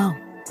 let them go.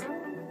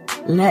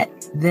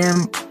 Let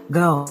them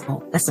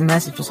go. That's a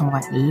message for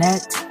someone.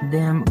 Let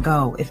them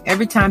go. If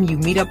every time you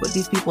meet up with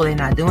these people, they're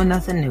not doing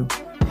nothing new.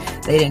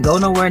 They didn't go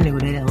nowhere new.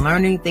 They didn't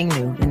learn anything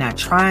new. They're not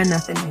trying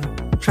nothing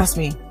new. Trust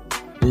me,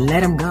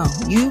 let them go.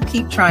 You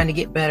keep trying to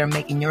get better,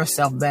 making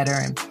yourself better.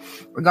 And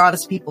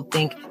regardless, people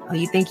think, oh,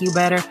 you think you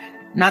better?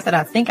 Not that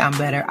I think I'm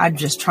better. I'm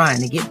just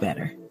trying to get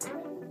better.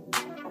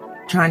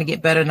 Trying to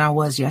get better than I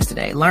was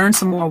yesterday. Learn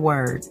some more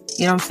words.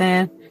 You know what I'm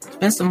saying?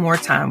 Spend some more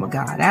time with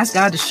God. Ask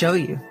God to show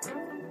you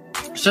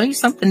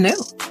something new.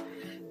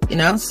 You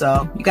know,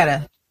 so you got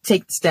to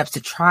take the steps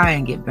to try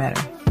and get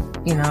better.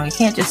 You know, you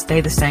can't just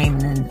stay the same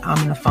and then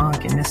I'm in a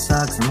funk and this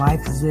sucks and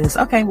life is this.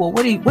 Okay, well,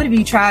 what have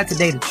you tried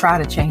today to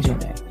try to change your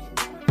day?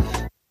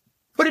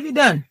 What have you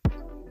done?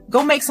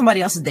 Go make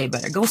somebody else's day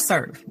better. Go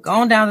serve. Go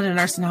on down to the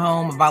nursing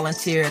home or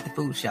volunteer at the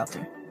food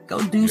shelter.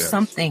 Go do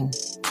something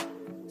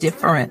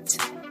different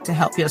to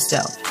help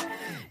yourself.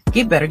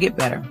 Get better, get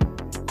better.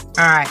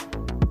 All right,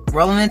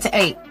 rolling into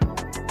 8.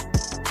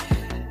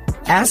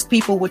 Ask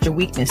people what your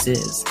weakness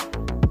is.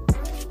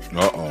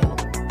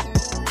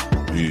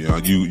 Yeah,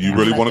 you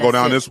really want to go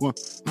down this one?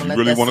 You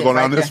really want to go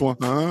down this one?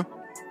 Huh?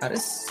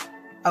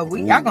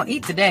 Y'all gonna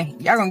eat today.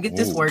 Y'all gonna get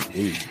this word.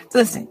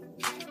 Listen,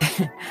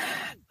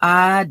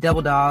 I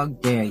double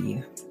dog dare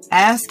you.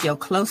 Ask your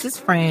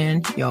closest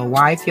friend, your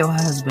wife, your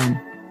husband,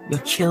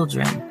 your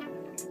children.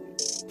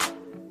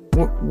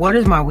 What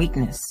is my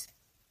weakness?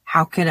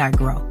 How can I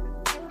grow?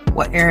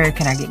 What area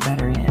can I get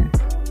better in?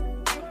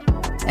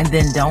 And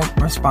then don't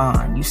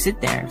respond. You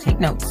sit there, take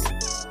notes.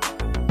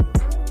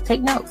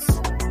 Take notes.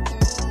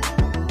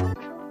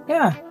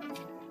 Yeah.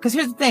 Because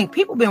here's the thing.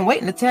 People been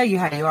waiting to tell you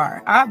how you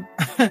are. I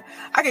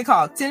can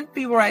call 10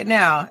 people right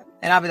now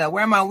and I'll be like,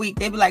 where am I weak?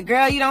 They be like,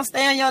 girl, you don't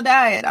stay on your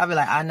diet. I'll be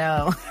like, I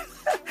know.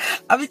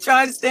 I'll be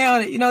trying to stay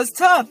on it. You know, it's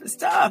tough. It's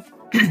tough.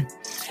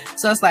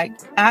 So it's like,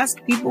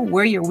 ask people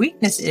where your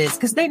weakness is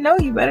because they know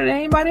you better than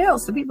anybody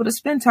else. The people to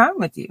spend time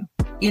with you,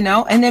 you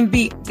know, and then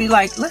be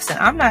like, listen,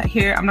 I'm not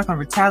here. I'm not going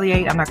to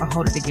retaliate. I'm not going to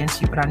hold it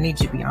against you, but I need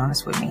you to be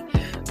honest with me.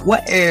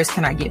 What areas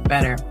can I get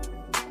better?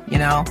 You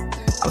know,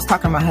 I was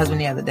talking to my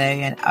husband the other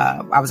day and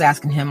I was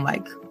asking him,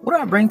 like, what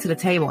do I bring to the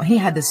table? And he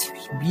had this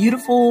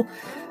beautiful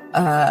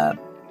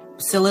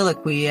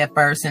soliloquy at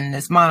first and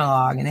this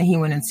monologue. And then he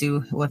went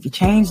into, well, if you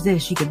change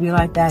this, you could be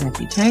like that. And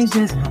if you change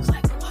this, and I was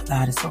like, oh,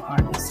 God, it's so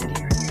hard to sit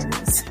here and hear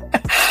this.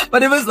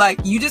 But it was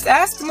like, you just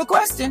asked him a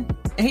question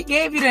and he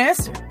gave you the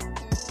answer.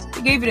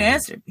 He gave you the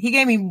answer. He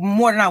gave me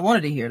more than I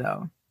wanted to hear,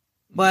 though.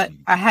 But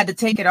I had to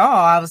take it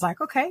all. I was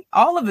like, okay,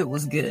 all of it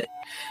was good.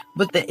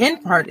 But the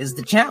end part is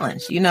the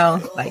challenge, you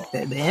know, like the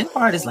end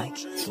part is like,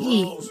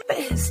 geez,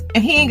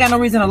 and he ain't got no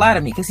reason to lie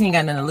to me because he ain't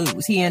got nothing to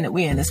lose.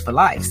 We in this for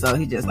life. So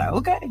he just like,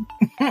 okay,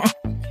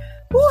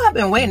 well, I've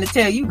been waiting to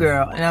tell you,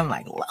 girl. And I'm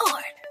like, Lord.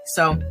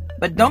 So,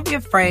 but don't be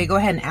afraid. Go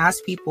ahead and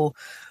ask people,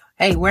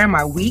 hey, where am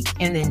I weak?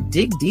 And then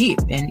dig deep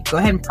and go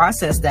ahead and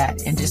process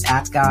that and just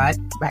ask God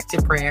back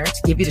to prayer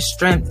to give you the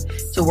strength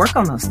to work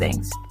on those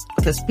things.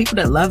 Because people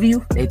that love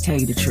you, they tell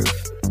you the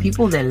truth.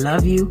 People that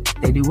love you,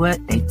 they do what?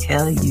 They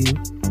tell you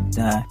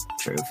the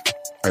truth.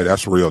 Hey,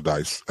 that's real,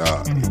 Dice.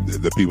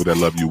 The people that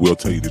love you will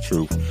tell you the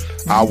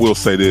truth. I will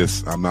say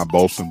this. I'm not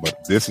boasting,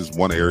 but this is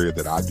one area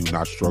that I do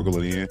not struggle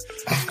in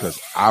because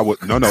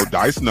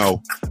Dice,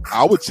 no.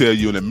 I would tell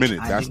you in a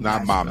minute, that's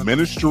not my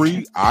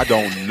ministry. I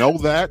don't know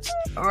that.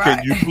 Right.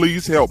 Can you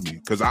please help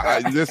me? Because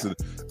listen,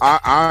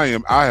 I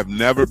have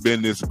never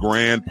been this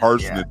grand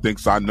person that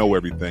thinks I know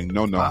everything.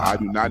 No, I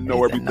do not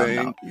know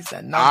everything. You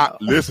said no.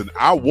 Listen,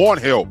 I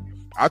want help.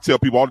 I tell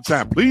people all the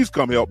time, please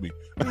come help me.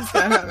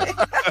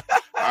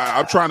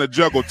 I'm trying to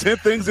juggle 10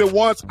 things at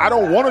once. I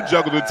don't want to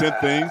juggle the 10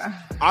 things.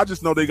 I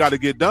just know they got to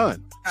get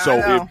done.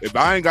 So if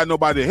I ain't got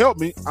nobody to help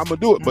me, I'm going to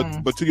do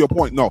it. But to your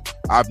point, no,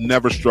 I've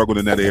never struggled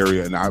in that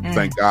area. And I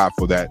thank God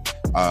for that.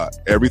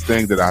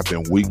 Everything that I've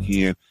been weak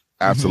in,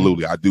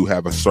 absolutely. I do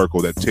have a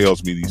circle that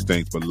tells me these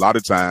things. But a lot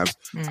of times,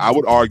 I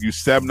would argue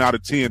 7 out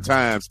of 10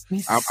 times,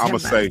 I'm going to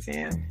say,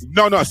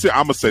 I'm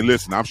going to say,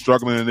 listen, I'm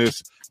struggling in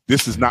this.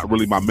 This is not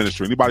really my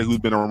ministry. Anybody who's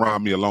been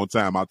around me a long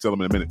time, I'll tell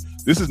them in a minute.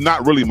 This is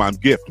not really my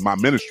gift, my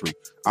ministry.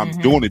 I'm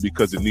doing it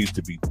because it needs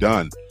to be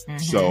done.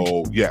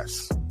 So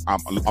yes, I'm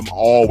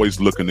always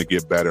looking to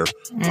get better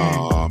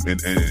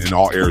in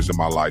all areas of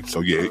my life.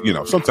 So yeah, you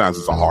know, sometimes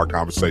it's a hard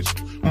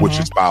conversation with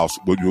your spouse,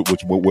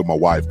 with my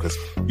wife, because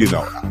you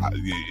know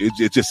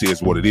it just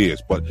is what it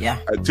is. But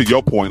to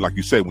your point, like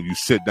you say, when you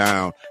sit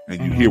down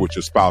and you hear what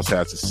your spouse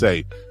has to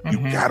say, you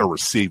gotta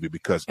receive it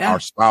because our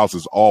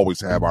spouses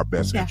always have our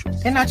best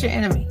interests. They're not your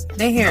enemy.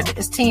 They're here.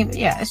 It's team.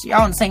 Yeah, it's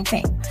y'all on the same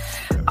team.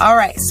 All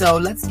right, so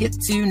let's get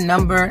to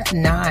number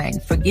 9.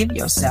 Forgive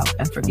yourself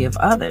and forgive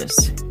others.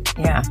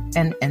 Yeah,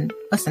 and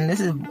listen,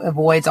 this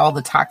avoids all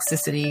the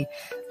toxicity,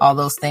 all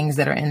those things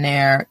that are in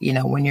there. You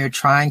know, when you're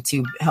trying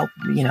to help,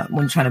 you know,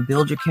 when you're trying to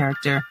build your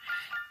character,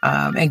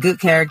 And good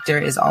character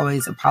is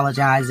always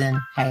apologizing.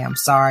 Hey, I'm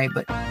sorry,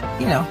 but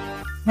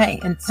hey,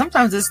 and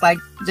sometimes it's like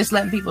just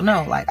letting people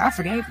know, like, I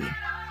forgave you,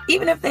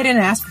 even if they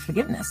didn't ask for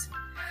forgiveness.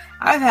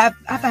 I've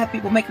had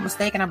people make a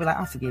mistake and I'll be like,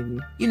 I forgive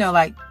you,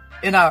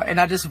 and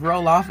I just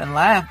roll off and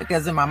laugh,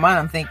 because in my mind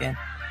I'm thinking,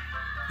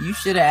 you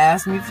should have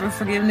asked me for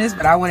forgiveness,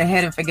 but I went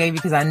ahead and forgave you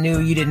because I knew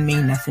you didn't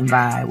mean nothing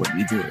by what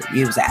you did.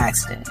 It was an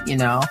accident,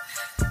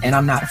 and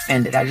I'm not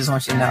offended. I just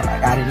want you to know,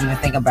 like, I didn't even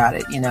think about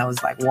it.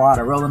 It's like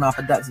water rolling off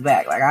a duck's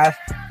back. Like, I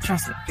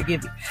trust me,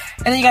 forgive you.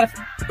 And then you got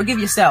to forgive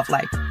yourself.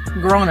 Like,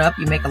 growing up,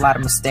 you make a lot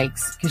of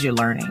mistakes because you're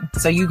learning.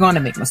 So you're going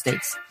to make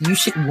mistakes. You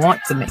should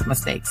want to make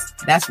mistakes.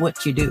 That's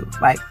what you do.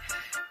 Like,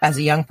 as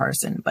a young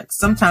person, but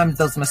sometimes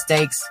those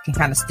mistakes can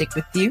kind of stick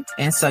with you.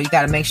 And so you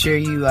got to make sure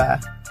you,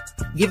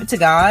 give it to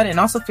God, and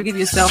also forgive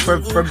yourself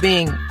for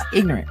being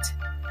ignorant.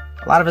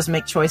 A lot of us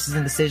make choices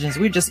and decisions.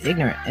 We're just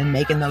ignorant in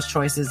making those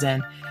choices.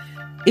 And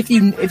if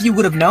you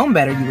would have known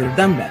better, you would have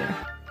done better,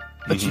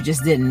 but you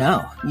just didn't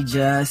know. You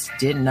just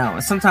didn't know.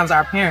 And sometimes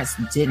our parents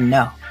didn't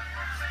know.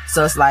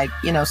 So it's like,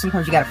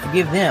 sometimes you got to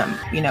forgive them,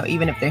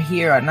 even if they're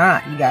here or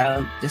not. You got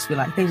to just be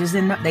like, they just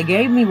didn't know. They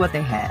gave me what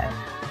they had.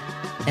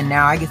 And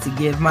now I get to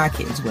give my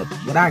kids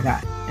what I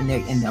got, and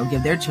they'll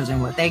give their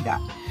children what they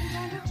got.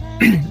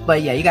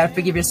 But yeah, you got to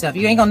forgive yourself.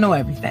 You ain't going to know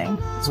everything,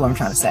 is what I'm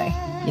trying to say.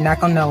 You're not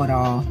going to know it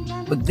all.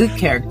 But good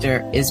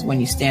character is when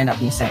you stand up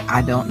and you say,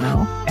 I don't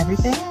know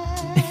everything.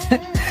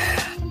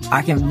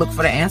 I can look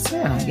for the answer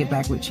and I'll get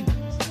back with you.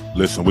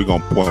 Listen, we're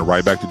going to point it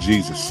right back to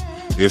Jesus.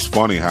 It's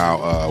funny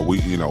how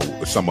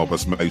some of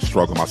us may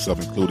struggle, myself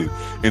included,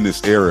 in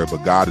this area,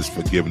 but God has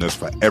forgiven us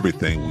for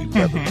everything we've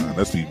ever done.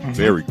 Let's be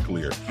very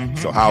clear.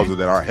 So how is it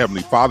that our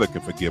Heavenly Father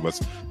can forgive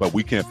us, but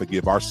we can't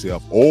forgive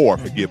ourselves or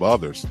forgive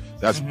others?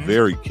 That's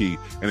very key.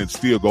 And it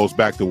still goes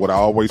back to what I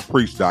always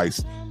preach,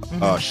 Dice,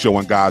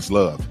 showing God's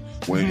love.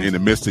 When in the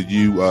midst of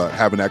you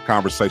having that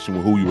conversation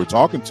with who you were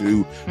talking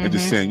to and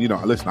just saying,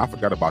 listen, I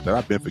forgot about that.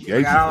 I've been forgave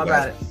you for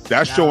that.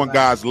 That's showing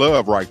God's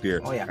love right there.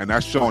 Oh, yeah. And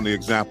that's showing the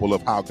example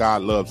of how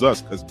God loves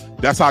us, because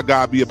that's how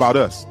God be about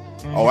us.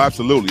 Oh,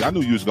 absolutely. I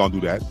knew you was going to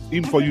do that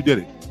even before you did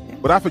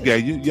it. But I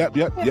forgave you. Yep.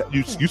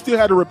 You still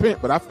had to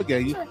repent, but I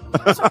forgave you.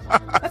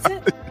 That's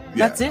it.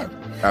 That's it.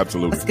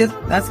 Absolutely. That's good.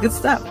 That's good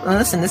stuff. Well,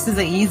 listen, this is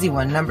an easy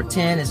one. Number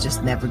 10 is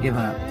just never give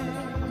up.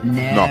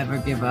 Never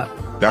give up.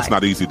 That's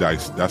not easy,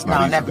 Dice. That's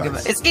not easy, never Dice. Give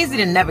up. It's easy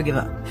to never give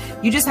up.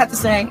 You just have to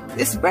say,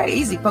 it's very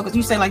easy, focus.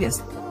 You say like this,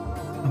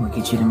 I'm going to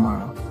get you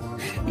tomorrow.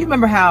 You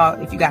remember how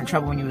if you got in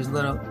trouble when you was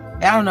little,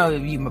 I don't know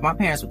if you, but my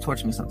parents would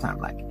torture me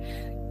sometimes. Like,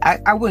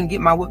 I wouldn't get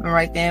my whipping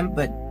right then,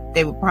 but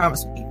they would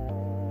promise me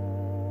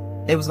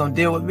they was going to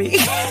deal with me.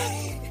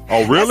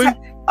 Oh, really?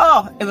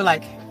 It was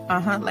like,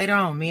 later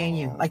on, me and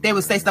you. Like, they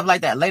would say stuff like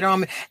that later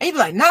on. And you'd be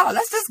like, no,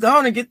 let's just go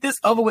on and get this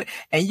over with.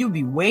 And you'd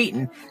be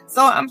waiting.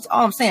 So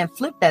I'm saying,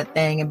 flip that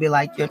thing and be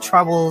like, your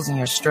troubles and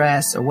your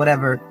stress or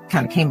whatever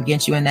kind of came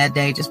against you in that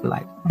day. Just be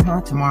like,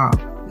 tomorrow,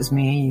 it's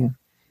me and you.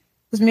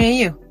 It's me and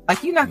you.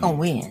 Like, you're not going to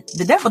win.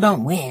 The devil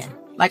don't win.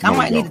 Like, I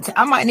might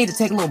need to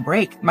take a little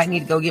break. Might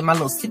need to go get my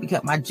little sippy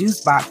cup, my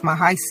juice box, my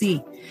high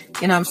C.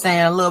 You know what I'm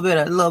saying? A little bit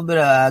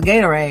of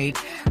Gatorade.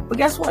 But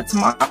guess what?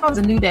 Tomorrow's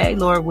a new day,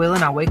 Lord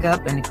willing. I wake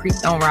up and the creek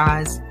don't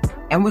rise.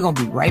 And we're going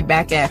to be right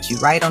back at you,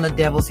 right on the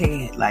devil's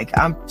head. Like,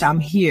 I'm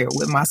here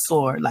with my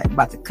sword, like,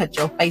 about to cut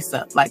your face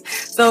up. Like,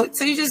 so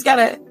you just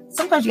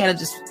sometimes you gotta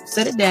just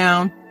set it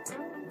down,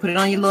 put it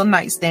on your little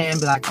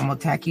nightstand, be like, I'm going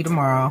to attack you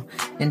tomorrow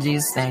in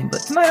Jesus' name.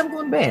 But tonight I'm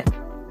going to bed.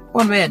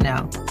 Going to bed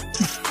now.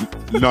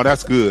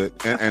 That's good.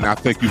 And I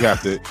think you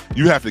have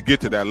to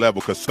get to that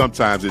level, because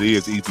sometimes it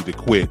is easy to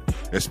quit,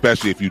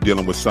 especially if you're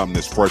dealing with something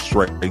that's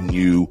frustrating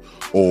you,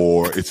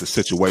 or it's a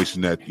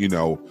situation that,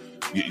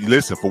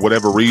 listen, for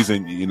whatever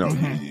reason,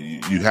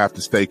 you have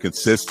to stay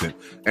consistent.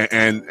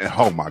 And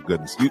oh my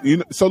goodness.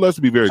 So let's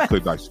be very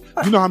clear, Dice.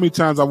 You know how many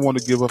times I want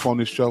to give up on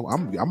this show?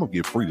 I'm going to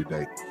get free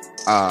today.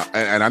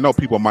 And I know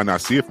people might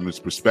not see it from this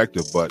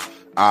perspective, but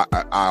I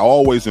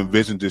always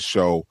envisioned this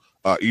show,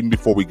 even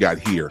before we got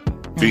here,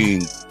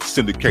 being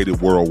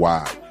syndicated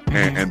worldwide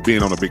and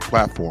being on a big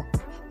platform.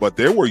 But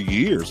there were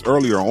years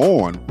earlier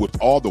on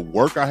with all the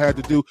work I had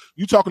to do.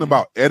 You talking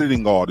about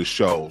editing all the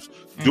shows,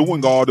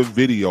 doing all the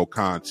video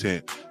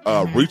content,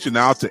 reaching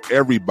out to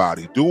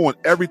everybody, doing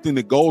everything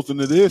that goes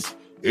into this.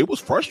 It was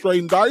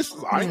frustrating, Dice.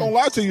 I ain't gonna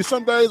lie to you.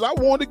 Some days I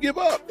wanted to give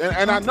up.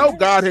 And I know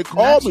God had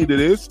called me to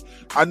this.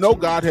 I know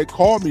God had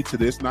called me to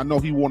this. And I know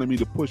he wanted me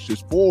to push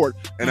this forward.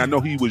 And I know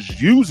he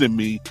was using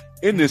me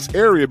in this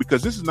area,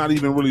 because this is not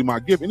even really my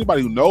gift.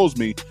 Anybody who knows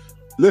me,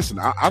 listen,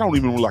 I don't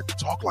even really like to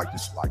talk like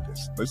this.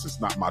 This is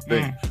not my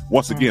thing.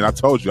 Once again, I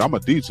told you, I'm a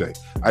DJ.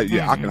 I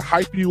can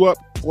hype you up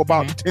for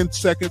about 10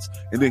 seconds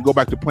and then go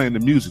back to playing the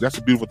music. That's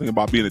the beautiful thing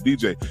about being a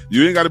DJ.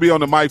 You ain't got to be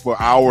on the mic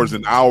for hours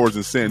and hours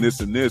and saying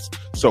this and this.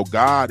 So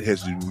God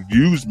has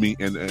used me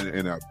in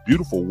a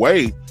beautiful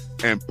way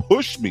and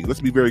pushed me.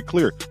 Let's be very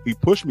clear. He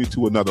pushed me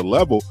to another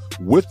level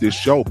with this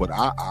show. But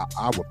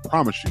I would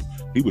promise you,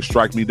 he would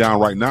strike me down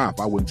right now if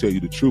I wouldn't tell you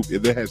the truth.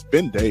 There has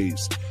been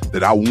days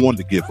that I wanted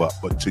to give up.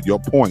 But to your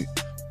point,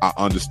 I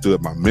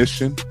understood my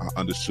mission. I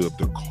understood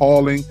the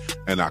calling,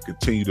 and I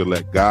continue to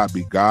let God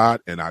be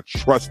God, and I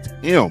trust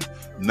him,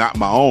 not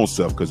my own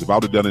self. Because if I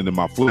would have done it in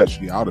my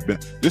flesh, I would have been,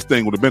 this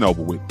thing would have been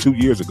over with 2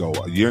 years ago,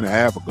 a year and a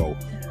half ago.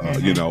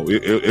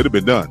 It'd have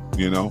been done,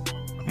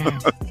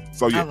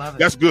 So yeah,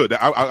 that's good.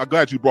 I'm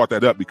glad you brought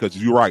that up, because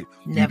you're right.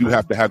 You do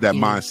have to have that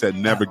mindset,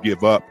 never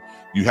give up.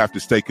 You have to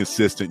stay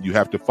consistent. You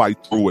have to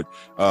fight through it,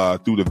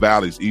 through the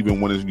valleys,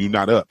 even when you're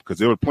not up. Because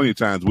there were plenty of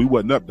times we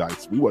wasn't up,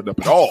 Dice. We wasn't up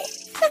at all.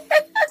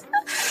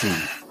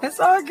 It's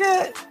all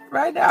good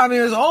right now. I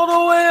mean, it's all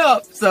the way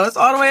up. So it's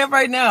all the way up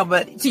right now.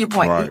 But to your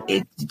point, Right.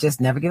 it just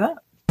never give up.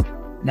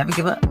 Never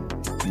give up.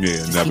 Yeah,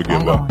 Just never keep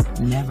give on up.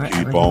 going. Never Keep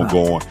ever on give up.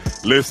 going.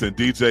 Listen,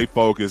 DJ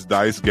Focus,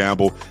 Dice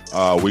Gamble.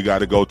 We got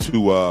to go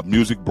to a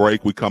music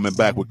break. We coming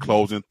back with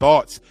closing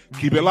thoughts.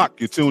 Keep it locked.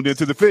 You're tuned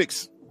into The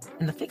Fixx.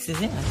 And the fix is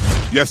in.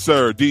 Yes,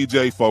 sir.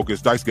 DJ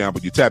Focus, Dice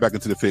Gamble. You tap back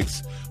into The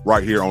Fixx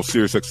right here on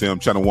Sirius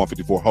XM, channel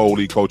 154,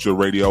 Holy Culture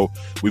Radio.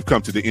 We've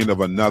come to the end of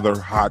another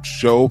hot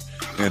show.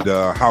 And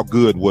how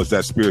good was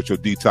that spiritual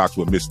detox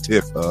with Miss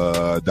Tiff,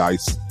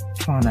 Dice?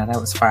 Oh, no, that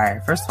was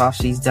fire. First of all,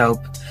 she's dope.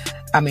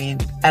 I mean,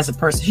 as a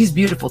person, she's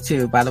beautiful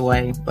too, by the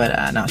way.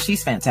 But no,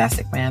 she's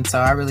fantastic, man. So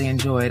I really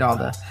enjoyed all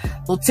the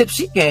little tips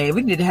she gave.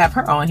 We need to have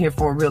her on here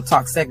for a real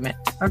talk segment.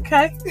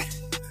 Okay.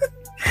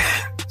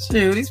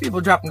 Shoot, these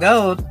people dropping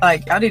gold.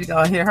 Like, I need to go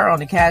and hear her on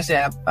the Cash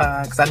App,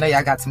 because I know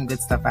y'all got some good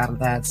stuff out of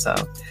that. So,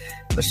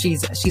 but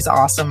she's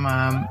awesome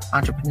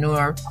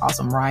entrepreneur,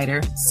 awesome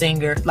writer,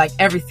 singer, like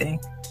everything.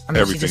 I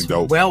mean, Everything she's just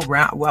dope.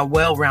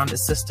 well-rounded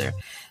sister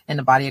in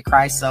the body of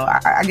Christ. So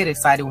I get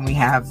excited when we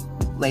have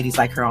ladies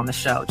like her on the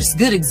show. Just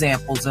good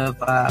examples of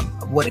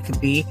what it could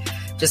be.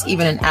 Just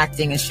even in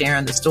acting and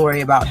sharing the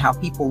story about how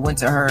people went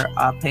to her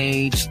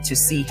page to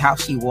see how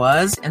she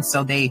was, and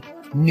so they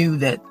knew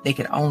that they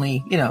could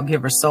only,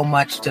 give her so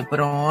much to put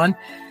on.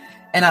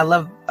 And I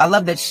love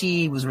that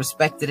she was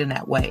respected in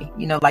that way.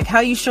 Like how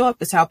you show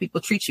up is how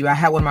people treat you. I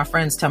had one of my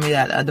friends tell me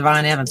that,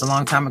 Divine Evans, a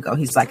long time ago.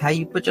 He's like, how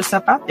you put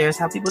yourself out there is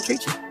how people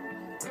treat you.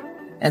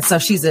 And so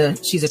she's a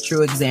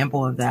true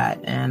example of that.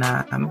 And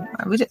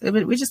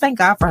we just thank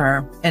God for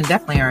her, and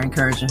definitely are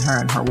encouraging her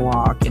in her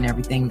walk and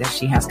everything that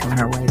she has coming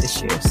her way this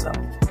year. So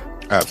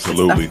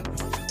Absolutely.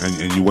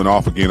 And you went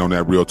off again on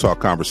that real talk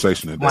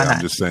conversation today. Why not?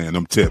 I'm just saying,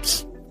 them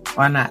tips.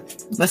 Why not?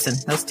 Listen,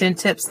 those 10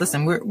 tips.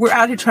 Listen, we're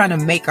out here trying to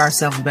make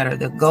ourselves better.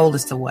 The goal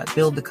is to what?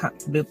 Build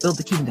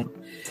the kingdom.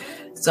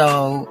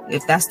 So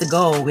if that's the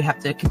goal, we have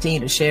to continue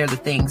to share the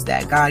things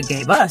that God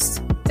gave us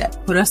that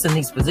put us in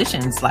these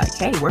positions. Like,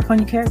 hey, work on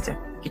your character,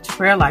 get your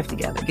prayer life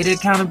together, get an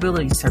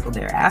accountability circle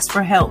there, ask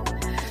for help,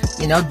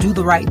 do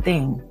the right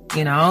thing,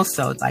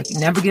 so it's like,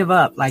 never give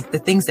up. Like the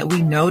things that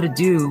we know to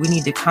do, we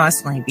need to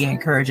constantly be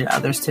encouraging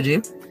others to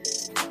do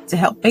to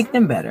help make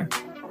them better.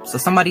 So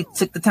somebody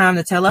took the time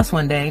to tell us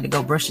one day to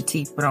go brush your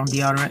teeth, put on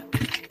deodorant.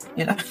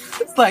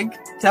 It's like,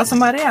 tell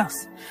somebody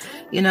else,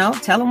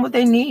 tell them what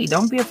they need.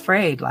 Don't be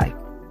afraid. Like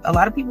a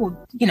lot of people,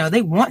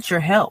 they want your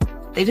help.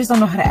 They just don't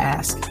know how to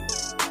ask.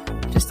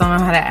 Just don't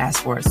know how to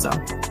ask for it. So.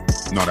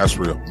 No, that's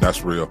real.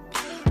 That's real.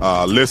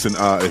 Listen,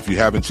 if you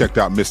haven't checked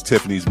out Miss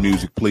Tiffany's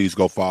music, please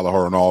go follow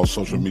her on all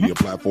social media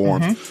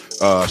platforms.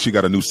 She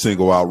got a new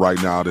single out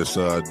right now that's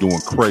doing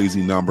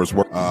crazy numbers.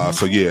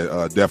 So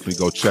yeah, definitely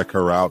go check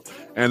her out.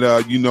 And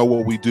you know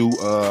what we do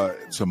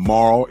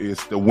tomorrow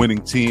is the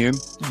winning 10.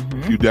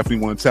 You definitely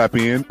want to tap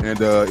in. And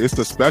it's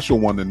the special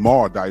one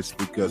tomorrow, Dice,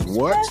 because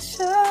what?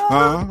 Special.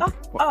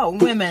 Oh,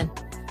 women.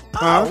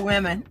 Oh,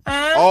 women.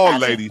 All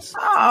ladies.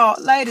 Oh,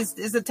 ladies.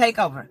 It's a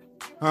takeover.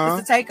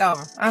 It's a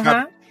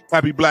takeover.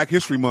 Happy Black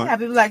History Month.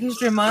 Happy Black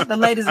History Month. The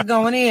ladies are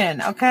going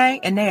in, okay?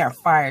 And they are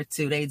fired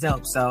too. They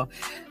dope. So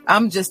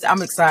I'm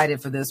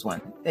excited for this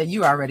one. And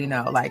you already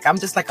know. Like I'm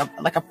just like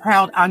a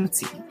proud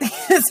auntie.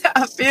 That's how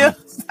I feel.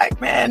 It's like,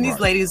 man,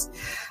 these ladies,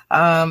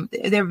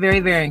 they're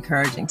very, very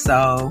encouraging.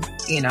 So,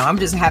 I'm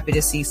just happy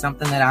to see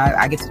something that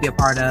I get to be a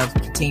part of,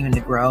 continuing to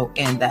grow.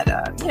 And that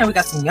we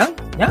got some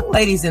young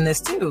ladies in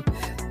this too.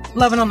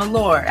 Loving on the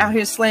Lord, out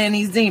here slaying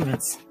these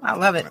demons. I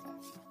love it.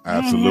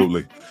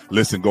 Absolutely.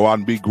 Listen, go out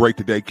and be great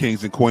today,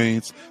 kings and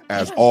queens.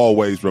 As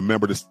always,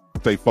 remember to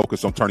stay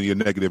focused on turning your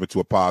negative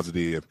into a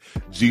positive.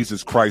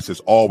 Jesus Christ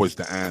is always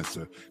the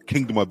answer.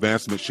 Kingdom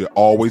advancement should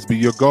always be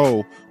your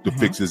goal. The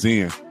Fixx is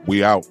in.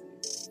 We out.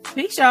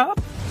 Peace, y'all.